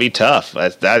going to be tough.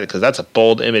 Because that's a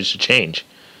bold image to change.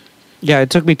 Yeah, it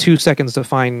took me 2 seconds to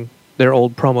find their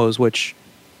old promos, which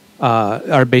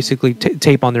are basically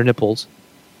tape on their nipples.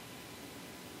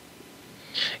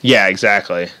 Yeah,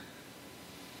 exactly.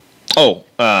 Oh,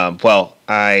 well,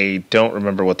 I don't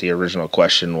remember what the original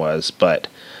question was, but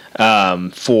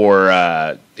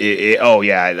the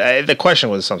question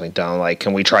was something dumb like,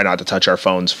 can we try not to touch our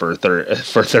phones for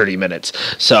 30 minutes?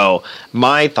 So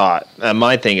my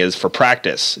thing is, for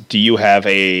practice, do you have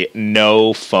a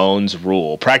no phones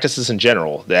rule? Practices in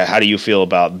general, how do you feel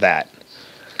about that?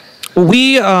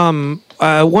 We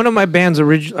one of my bands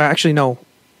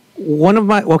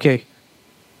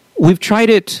we've tried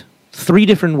it 3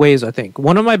 different ways, I think.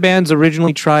 One of my bands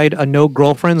originally tried a no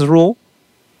girlfriends rule.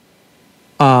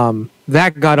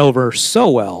 That got over so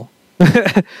well.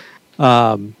 That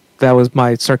was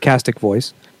my sarcastic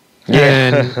voice.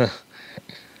 Yeah.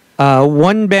 And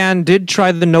one band did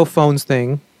try the no phones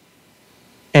thing.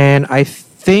 And I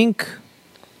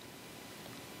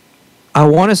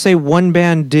want to say one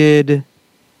band did,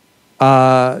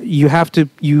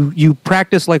 you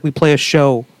practice like we play a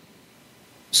show.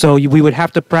 So we would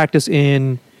have to practice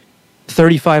in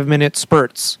 35-minute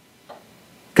spurts.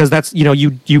 Because that's,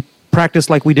 you practice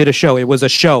like we did a show. It was a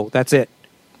show. That's it.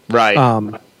 Right.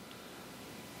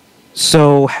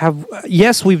 So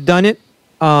yes, we've done it.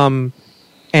 And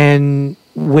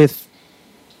with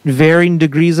varying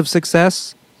degrees of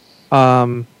success.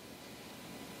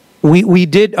 We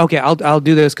did, okay, I'll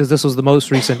do this because this was the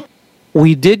most recent.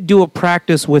 We did do a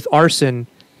practice with Arson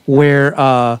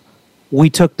where we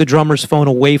took the drummer's phone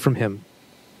away from him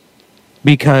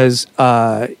because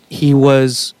he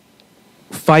was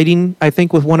fighting, I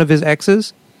think, with one of his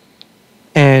exes,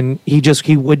 and he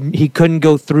couldn't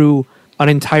go through an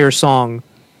entire song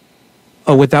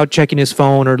without checking his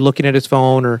phone or looking at his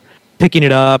phone or picking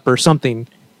it up or something.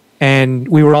 And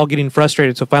we were all getting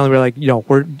frustrated. So finally we were like,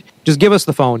 just give us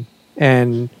the phone.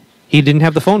 And he didn't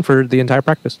have the phone for the entire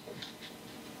practice.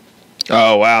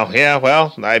 Oh, wow. Yeah,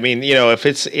 well, I mean, if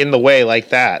it's in the way like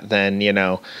that, then,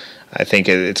 I think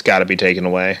it's got to be taken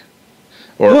away.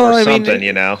 Or something,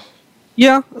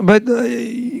 Yeah, but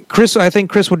Chris, I think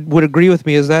Chris would agree with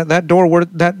me, is that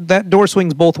door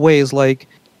swings both ways. Like,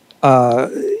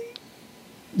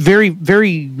 very,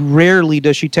 very rarely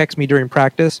does she text me during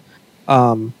practice,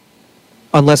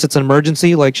 unless it's an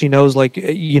emergency. Like, she knows, like,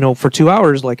 for 2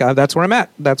 hours, like, that's where I'm at.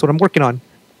 That's what I'm working on.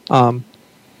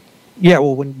 Yeah,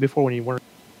 well, when you weren't.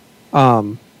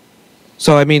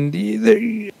 So I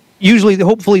mean, usually,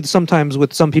 hopefully, sometimes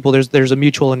with some people, there's a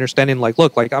mutual understanding. Like,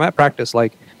 look, like, I'm at practice.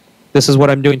 Like, this is what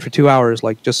I'm doing for 2 hours.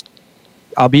 Like, just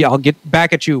I'll get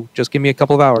back at you. Just give me a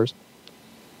couple of hours.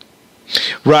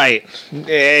 Right.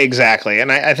 Exactly.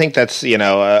 And I think that's,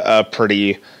 a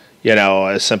pretty,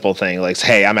 a simple thing. Like,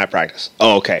 hey, I'm at practice.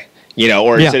 Oh, okay.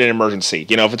 Or is it an emergency?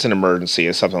 If it's an emergency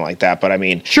or something like that. But I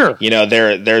mean, sure.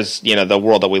 There's, the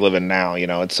world that we live in now,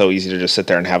 it's so easy to just sit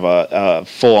there and have a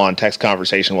full on text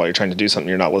conversation while you're trying to do something.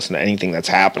 You're not listening to anything that's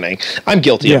happening. I'm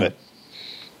guilty of it.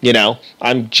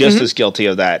 I'm just as guilty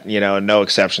of that, no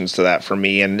exceptions to that for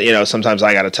me. And, sometimes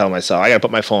I got to tell myself, I got to put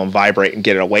my phone on vibrate and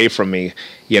get it away from me,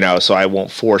 so I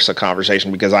won't force a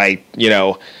conversation, because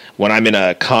when I'm in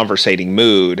a conversating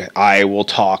mood, I will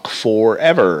talk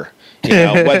forever.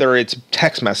 Whether it's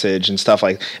text message and stuff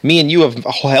like me and you have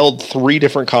held 3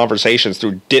 different conversations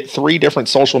through 3 different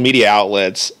social media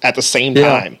outlets at the same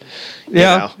time.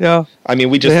 Yeah. I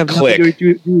mean, we just click.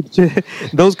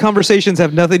 Those conversations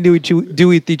have nothing to do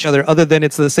with each other other than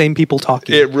it's the same people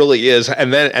talking. It really is.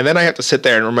 And then I have to sit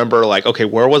there and remember, like, okay,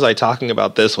 where was I talking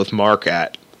about this with Mark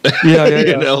at?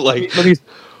 Yeah. Like,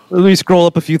 let me scroll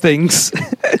up a few things.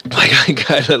 Like, I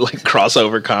kind of like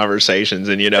crossover conversations,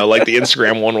 and like the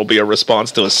Instagram one will be a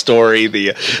response to a story.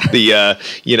 The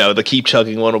keep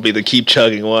chugging one will be the keep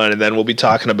chugging one, and then we'll be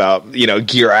talking about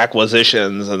gear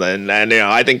acquisitions, and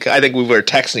I think we were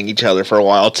texting each other for a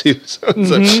while too. So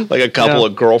it's like a couple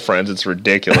of girlfriends. It's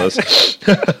ridiculous.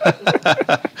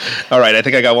 All right, I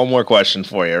think I got one more question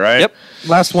for you. Right? Yep.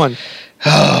 Last one.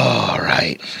 All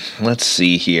right. Let's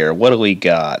see here. What do we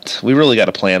got? We really got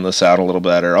to plan this out a little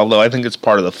better, although I think it's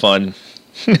part of the fun.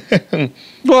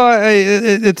 Well,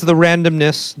 it's the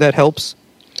randomness that helps.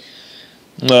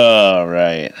 All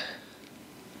right.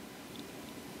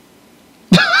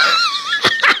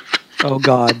 Oh,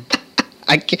 God.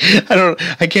 I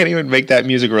can't even make that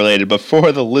music related. But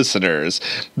for the listeners,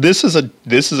 this is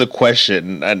a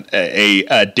question,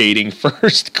 a dating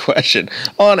first question.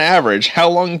 On average, how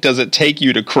long does it take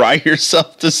you to cry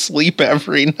yourself to sleep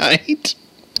every night?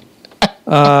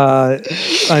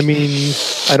 I mean,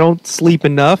 I don't sleep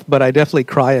enough, but I definitely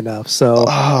cry enough. So.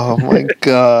 Oh my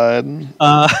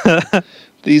God.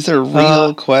 These are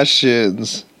real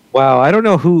questions. Wow, I don't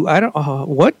know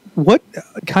what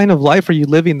kind of life are you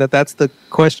living that's the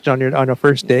question on a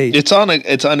first date? It's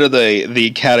under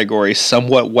the category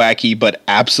somewhat wacky but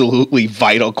absolutely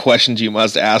vital questions you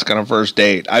must ask on a first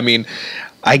date. I mean,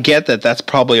 I get that that's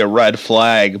probably a red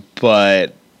flag,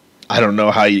 but I don't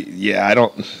know how you're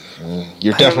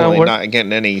definitely not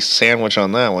getting any sandwich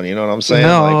on that one, you know what I'm saying?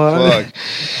 No, like,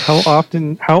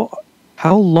 fuck.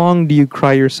 How long do you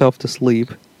cry yourself to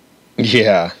sleep?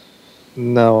 Yeah.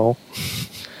 No.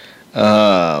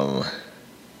 All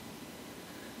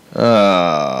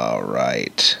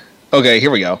right. Okay,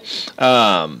 here we go.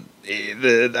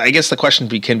 I guess the question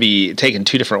can be taken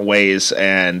 2 different ways,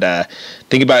 and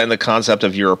think about it in the concept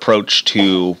of your approach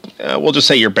to, we'll just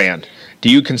say, your band. Do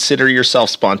you consider yourself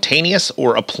spontaneous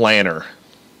or a planner?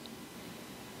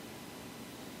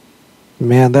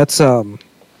 Man, that's I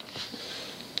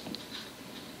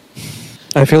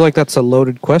feel like that's a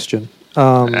loaded question.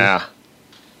 Yeah.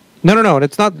 No.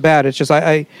 It's not bad. It's just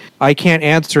I can't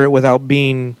answer it without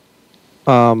being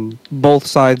both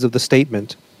sides of the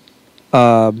statement.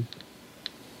 I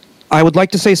would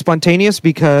like to say spontaneous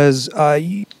because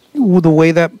the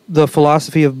way that the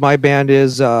philosophy of my band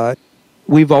is,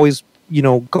 we've always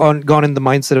gone in the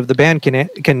mindset of the band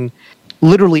can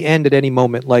literally end at any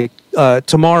moment. Like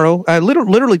tomorrow,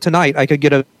 literally tonight, I could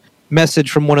get a message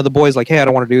from one of the boys like, "Hey, I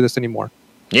don't want to do this anymore."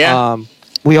 Yeah.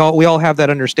 We all have that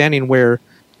understanding where.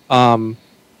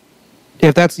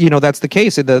 If that's the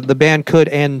case, the band could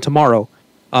end tomorrow,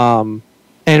 and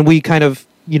we kind of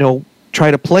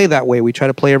try to play that way. We try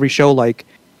to play every show like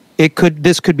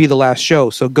this could be the last show.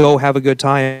 So go have a good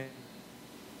time,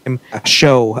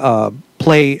 show,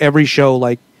 play every show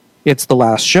like it's the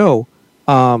last show.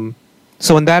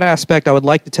 So in that aspect, I would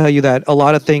like to tell you that a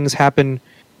lot of things happen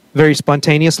very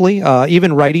spontaneously.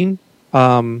 Even writing,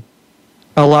 a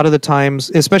lot of the times,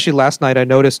 especially last night, I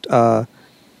noticed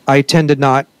I tend to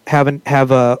not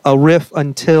have a riff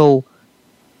until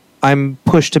I'm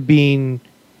pushed to being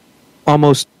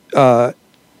almost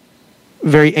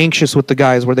very anxious with the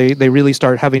guys, where they really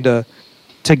start having to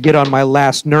get on my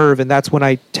last nerve, and that's when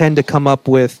I tend to come up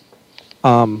with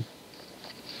the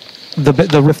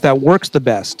riff that works the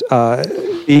best,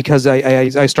 because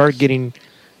I start getting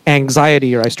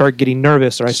anxiety, or I start getting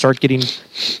nervous, or I start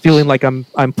feeling like I'm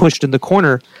pushed in the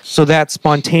corner. So that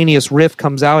spontaneous riff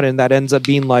comes out, and that ends up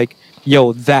being like,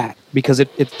 yo, that, because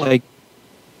it's like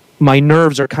my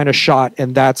nerves are kind of shot,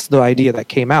 and that's the idea that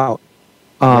came out.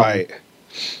 Right.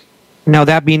 Now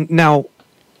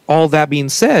all that being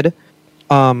said,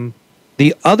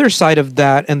 the other side of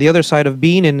that, and the other side of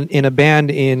being in a band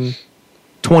in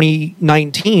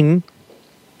 2019,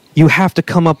 you have to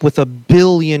come up with a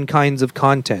billion kinds of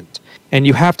content, and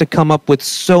you have to come up with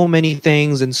so many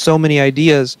things and so many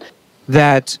ideas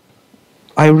that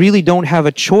I really don't have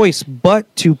a choice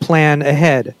but to plan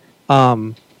ahead.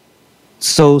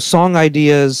 So song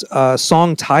ideas,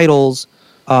 song titles,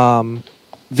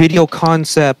 video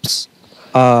concepts,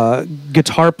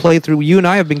 guitar playthrough. You and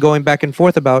I have been going back and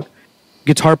forth about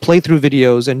guitar playthrough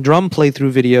videos and drum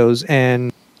playthrough videos,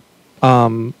 and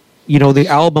the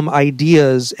album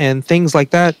ideas and things like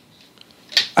that.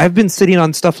 I've been sitting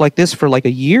on stuff like this for like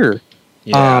a year.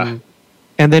 Yeah.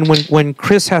 And then when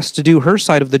Chris has to do her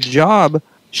side of the job,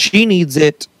 she needs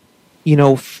it,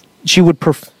 she would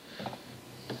prefer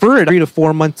it 3 to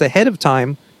 4 months ahead of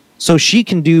time so she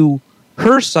can do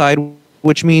her side,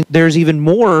 which means there's even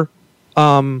more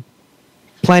planning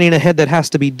ahead that has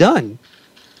to be done.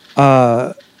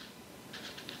 Like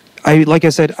I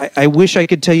said, I wish I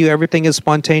could tell you everything is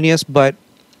spontaneous, but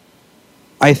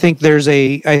I think there's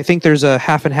a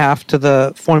half and half to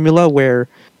the formula, where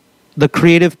the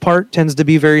creative part tends to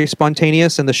be very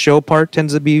spontaneous and the show part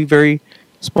tends to be very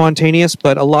spontaneous,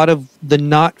 but a lot of the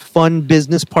not fun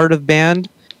business part of band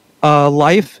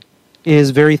life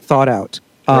is very thought out.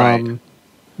 Right.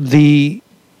 The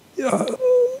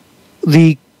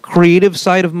creative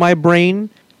side of my brain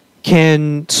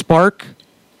can spark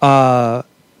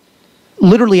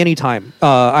literally anytime.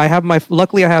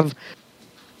 Luckily I have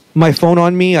my phone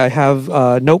on me. I have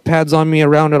notepads on me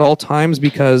around at all times,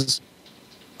 because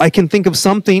I can think of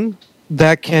something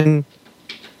that can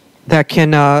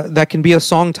be a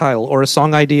song title or a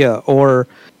song idea or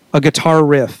a guitar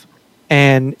riff,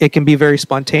 and it can be very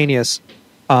spontaneous.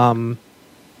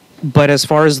 But as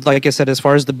far as, like I said, as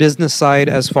far as the business side,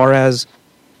 as far as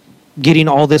getting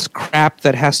all this crap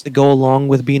that has to go along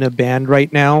with being a band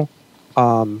right now,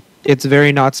 it's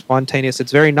very not spontaneous.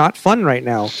 It's very not fun right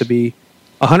now, to be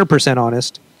 100%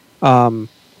 honest.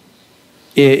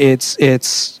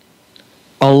 It's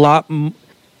a lot.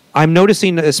 I'm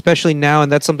noticing, especially now,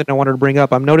 and that's something I wanted to bring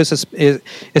up. I'm noticing,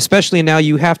 especially now,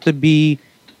 you have to be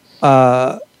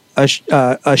a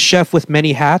chef with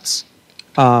many hats.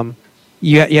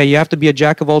 You have to be a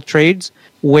jack of all trades.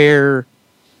 Where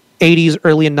 80s,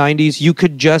 early and 90s, you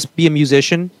could just be a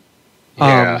musician.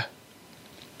 Yeah.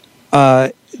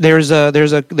 There's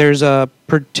a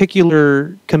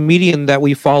particular comedian that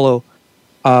we follow,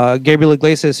 Gabriel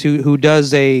Iglesias, who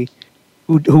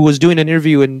was doing an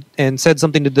interview and said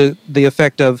something to the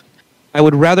effect of, I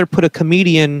would rather put a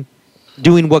comedian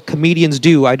doing what comedians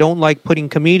do. I don't like putting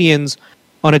comedians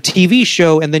on a TV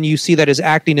show and then you see that his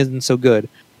acting isn't so good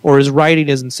or his writing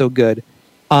isn't so good.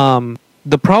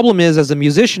 The problem is, as a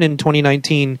musician in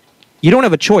 2019, you don't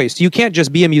have a choice. You can't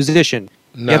just be a musician.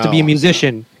 No. You have to be a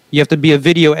musician. You have to be a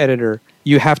video editor.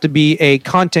 You have to be a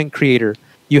content creator.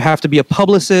 You have to be a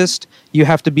publicist. You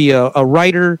have to be a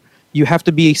writer. You have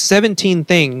to be 17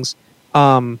 things.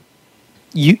 Somebody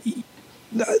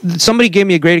gave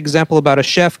me a great example about a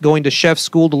chef going to chef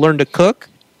school to learn to cook.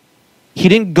 He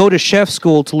didn't go to chef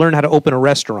school to learn how to open a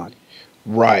restaurant.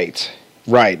 Right,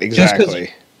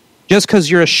 exactly. Just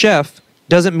because you're a chef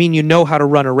doesn't mean you know how to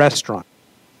run a restaurant.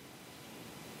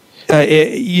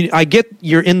 I get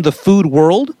you're in the food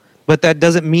world, but that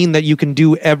doesn't mean that you can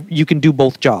do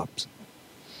both jobs.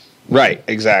 Right,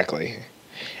 exactly.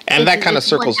 And that kind of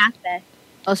circles.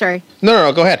 Oh, sorry.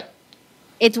 No, go ahead.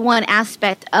 It's one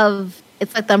aspect of,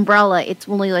 it's like the umbrella. It's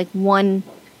only like one,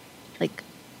 like,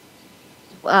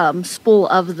 spool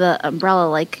of the umbrella.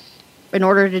 Like, in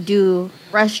order to do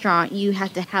restaurant, you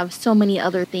have to have so many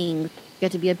other things. You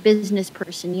have to be a business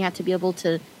person. You have to be able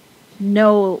to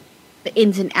know the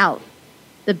ins and outs.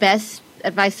 The best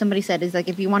advice somebody said is like,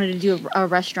 if you wanted to do a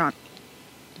restaurant,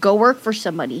 go work for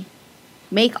somebody,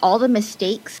 make all the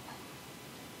mistakes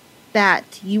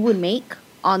that you would make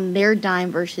on their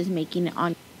dime versus making it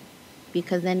on,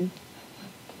 because then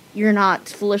you're not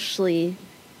foolishly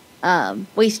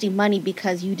wasting money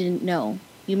because you didn't know.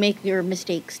 You make your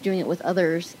mistakes doing it with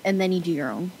others, and then you do your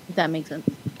own, if that makes sense.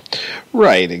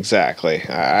 Right, exactly.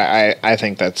 I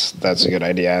think that's a good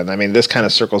idea. And I mean, this kind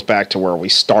of circles back to where we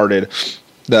started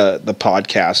the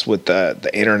podcast with the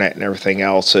internet and everything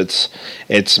else.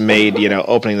 It's made,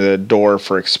 opening the door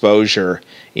for exposure,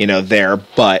 there,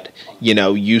 but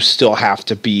you still have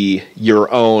to be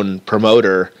your own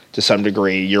promoter to some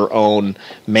degree, your own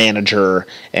manager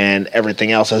and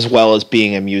everything else, as well as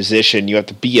being a musician. You have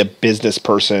to be a business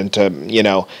person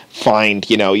to, find,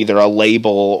 either a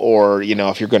label or,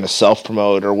 if you're going to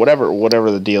self-promote or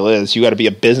whatever the deal is, you got to be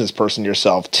a business person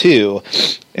yourself too.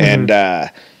 And,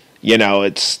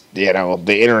 it's,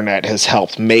 the internet has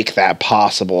helped make that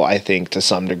possible, I think, to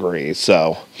some degree.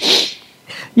 So,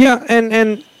 yeah.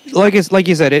 And like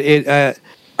you said,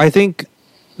 I think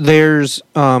there's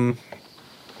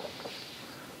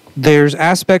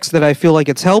aspects that I feel like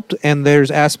it's helped, and there's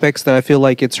aspects that I feel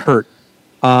like it's hurt.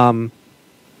 For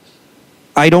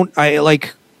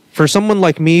someone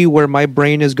like me, where my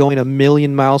brain is going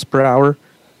 1,000,000 miles per hour,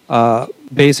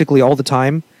 basically all the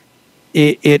time,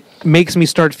 it makes me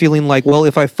start feeling like, well,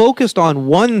 if I focused on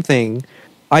one thing,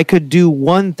 I could do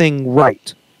one thing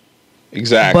right.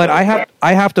 Exactly. But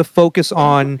I have to focus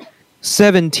on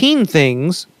 17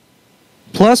 things,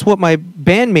 plus what my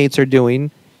bandmates are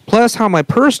doing, plus how my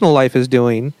personal life is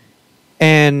doing,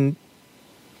 and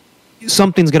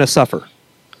something's going to suffer.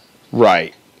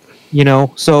 Right.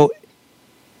 So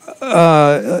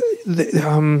I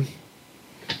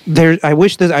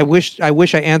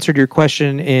wish I answered your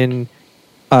question in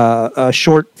a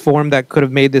short form that could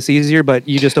have made this easier, but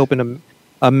you just opened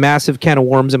a massive can of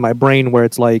worms in my brain where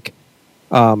it's like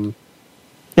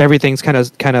everything's kind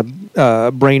of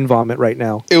brain vomit right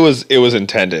now. It was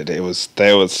intended.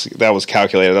 That was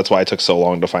calculated. That's why it took so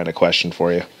long to find a question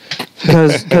for you.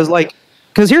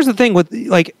 Because here's the thing with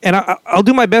and I'll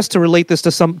do my best to relate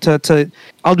this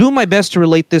I'll do my best to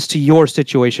relate this to your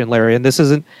situation, Larry. And this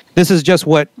is just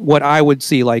what I would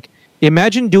see. Like,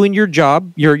 imagine doing your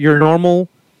job, your normal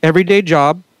everyday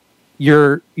job.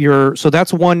 So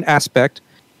that's one aspect.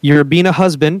 You're being a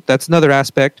husband. That's another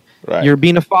aspect. Right. You're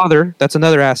being a father. That's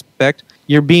another aspect.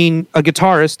 You're being a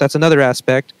guitarist. That's another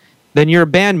aspect. Then you're a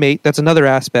bandmate. That's another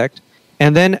aspect.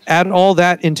 And then add all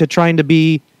that into trying to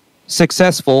be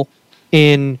successful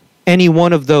in any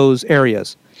one of those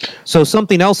areas. So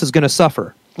something else is going to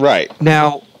suffer. Right.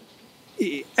 Now,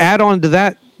 add on to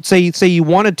that, say you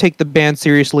want to take the band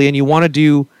seriously and you want to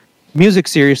do music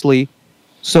seriously.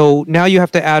 So now you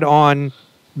have to add on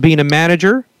being a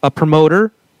manager, a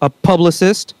promoter, a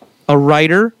publicist, a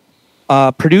writer,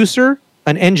 a producer,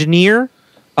 an engineer,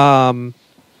 and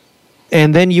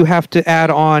then you have to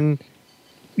add on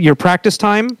your practice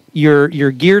time, your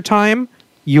gear time,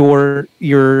 your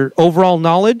overall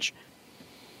knowledge.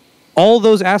 All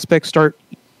those aspects start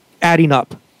adding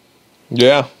up.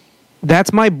 Yeah.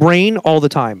 That's my brain all the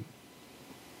time.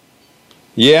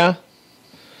 Yeah.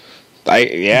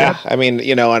 I mean,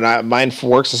 and mine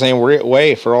works the same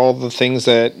way for all the things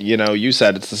that, you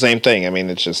said. It's the same thing. I mean,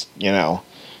 it's just, you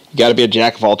got to be a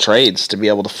jack of all trades to be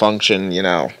able to function,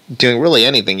 doing really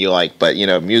anything you like, but,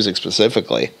 music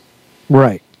specifically.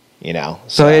 Right.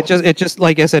 So it just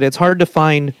like I said, it's hard to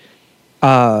find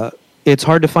a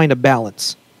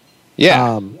balance.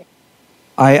 Yeah.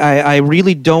 I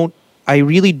really don't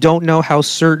know how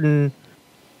certain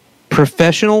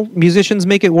professional musicians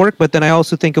make it work, but then I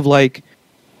also think of they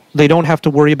don't have to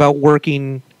worry about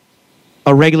working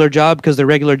a regular job because their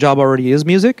regular job already is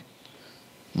music.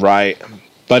 Right.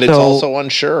 But it's also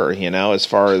unsure, as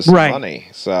far as money.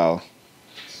 So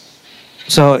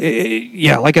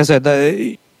yeah, like I said,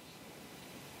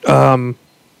 I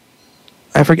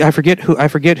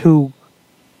forget who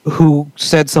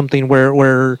said something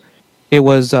where it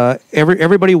was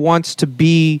everybody wants to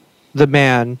be the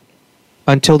man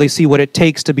until they see what it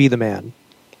takes to be the man.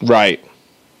 Right.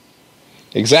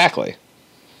 Exactly.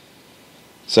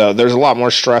 So there's a lot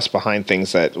more stress behind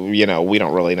things that, we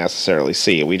don't really necessarily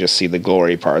see. We just see the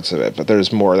glory parts of it, but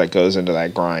there's more that goes into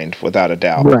that grind, without a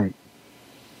doubt. Right.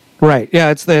 Right.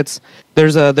 Yeah,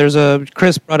 there's a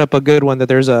Chris brought up a good one, that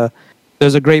there's a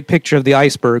great picture of the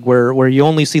iceberg where you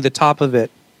only see the top of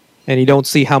it and you don't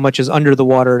see how much is under the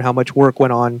water and how much work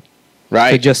went on.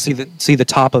 Right. To just see the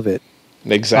top of it.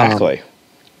 Exactly.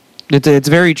 It's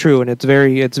very true, and it's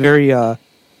very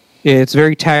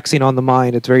taxing on the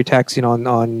mind. It's very taxing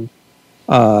on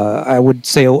I would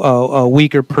say a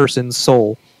weaker person's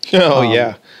soul. Oh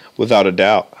yeah, without a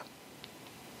doubt.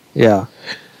 Yeah.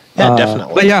 Yeah,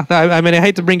 definitely. But yeah, I mean, I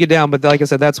hate to bring you down, but like I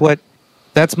said, that's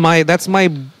my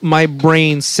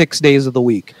brain 6 days of the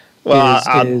week. Well,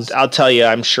 I'll tell you,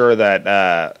 I'm sure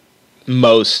that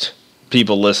most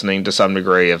people listening to some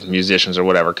degree of musicians or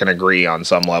whatever can agree on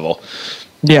some level.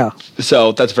 Yeah.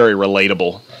 So that's very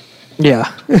relatable.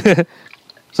 Yeah.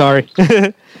 Sorry.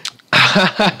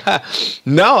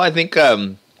 No, I think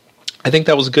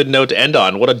that was a good note to end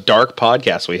on. What a dark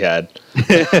podcast we had.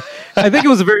 I think it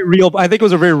was a very real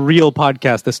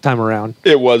podcast this time around.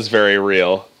 It was very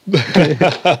real.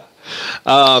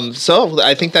 So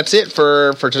I think that's it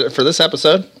for this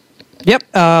episode. Yep.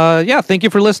 Yeah. Thank you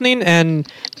for listening,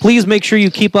 and please make sure you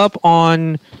keep up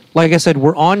on. Like I said,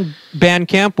 we're on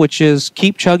Bandcamp, which is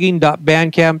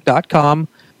keepchugging.bandcamp.com.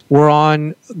 We're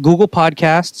on Google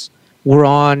Podcasts. We're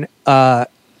on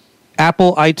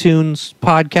Apple iTunes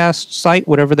podcast site,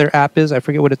 whatever their app is. I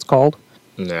forget what it's called.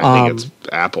 Yeah, I think it's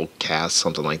Apple Cast,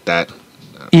 something like that.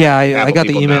 Yeah, I got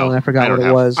the email and I forgot what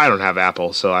it was. I don't have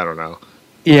Apple, so I don't know.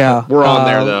 Yeah. We're on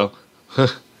there, though.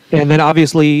 And then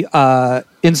obviously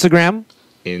Instagram,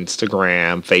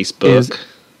 Facebook. Is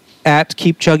at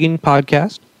Keep Chugging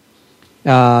Podcast.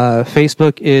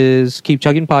 Facebook is Keep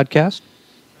Chugging Podcast.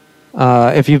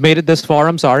 If you've made it this far,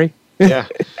 I'm sorry. Yeah.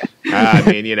 I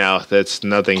mean, that's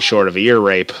nothing short of ear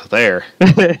rape there.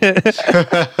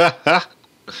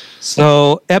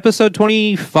 So, episode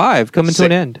 25 coming to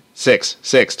an end.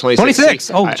 26.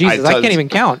 26. Oh, Jesus, I can't even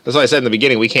count. That's what I said in the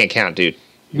beginning. We can't count, dude.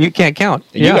 You can't count.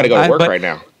 You got to go to work right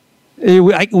now.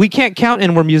 We can't count,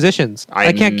 and we're musicians.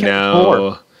 I can't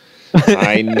count 4.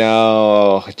 I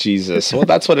know. Jesus. Well,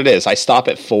 that's what it is. I stop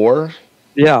at 4.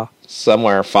 Yeah.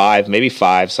 Somewhere 5, maybe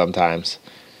 5 sometimes.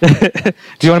 Do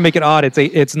you want to make it odd? It's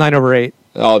 9/8.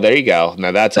 Oh, there you go.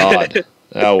 Now that's odd.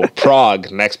 Oh, Prague.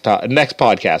 Next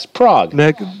podcast. Prague.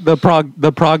 The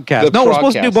Progcast. No, we're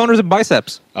supposed to do boners and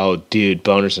biceps. Oh, dude,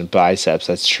 boners and biceps.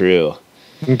 That's true.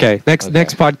 Okay. Next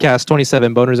podcast,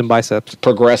 27, boners and biceps.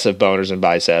 Progressive boners and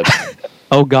biceps.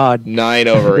 Oh God.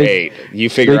 9/8.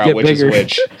 You figure out which is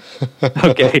which.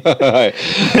 Okay. Bye-bye.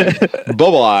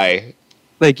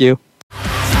 Thank you.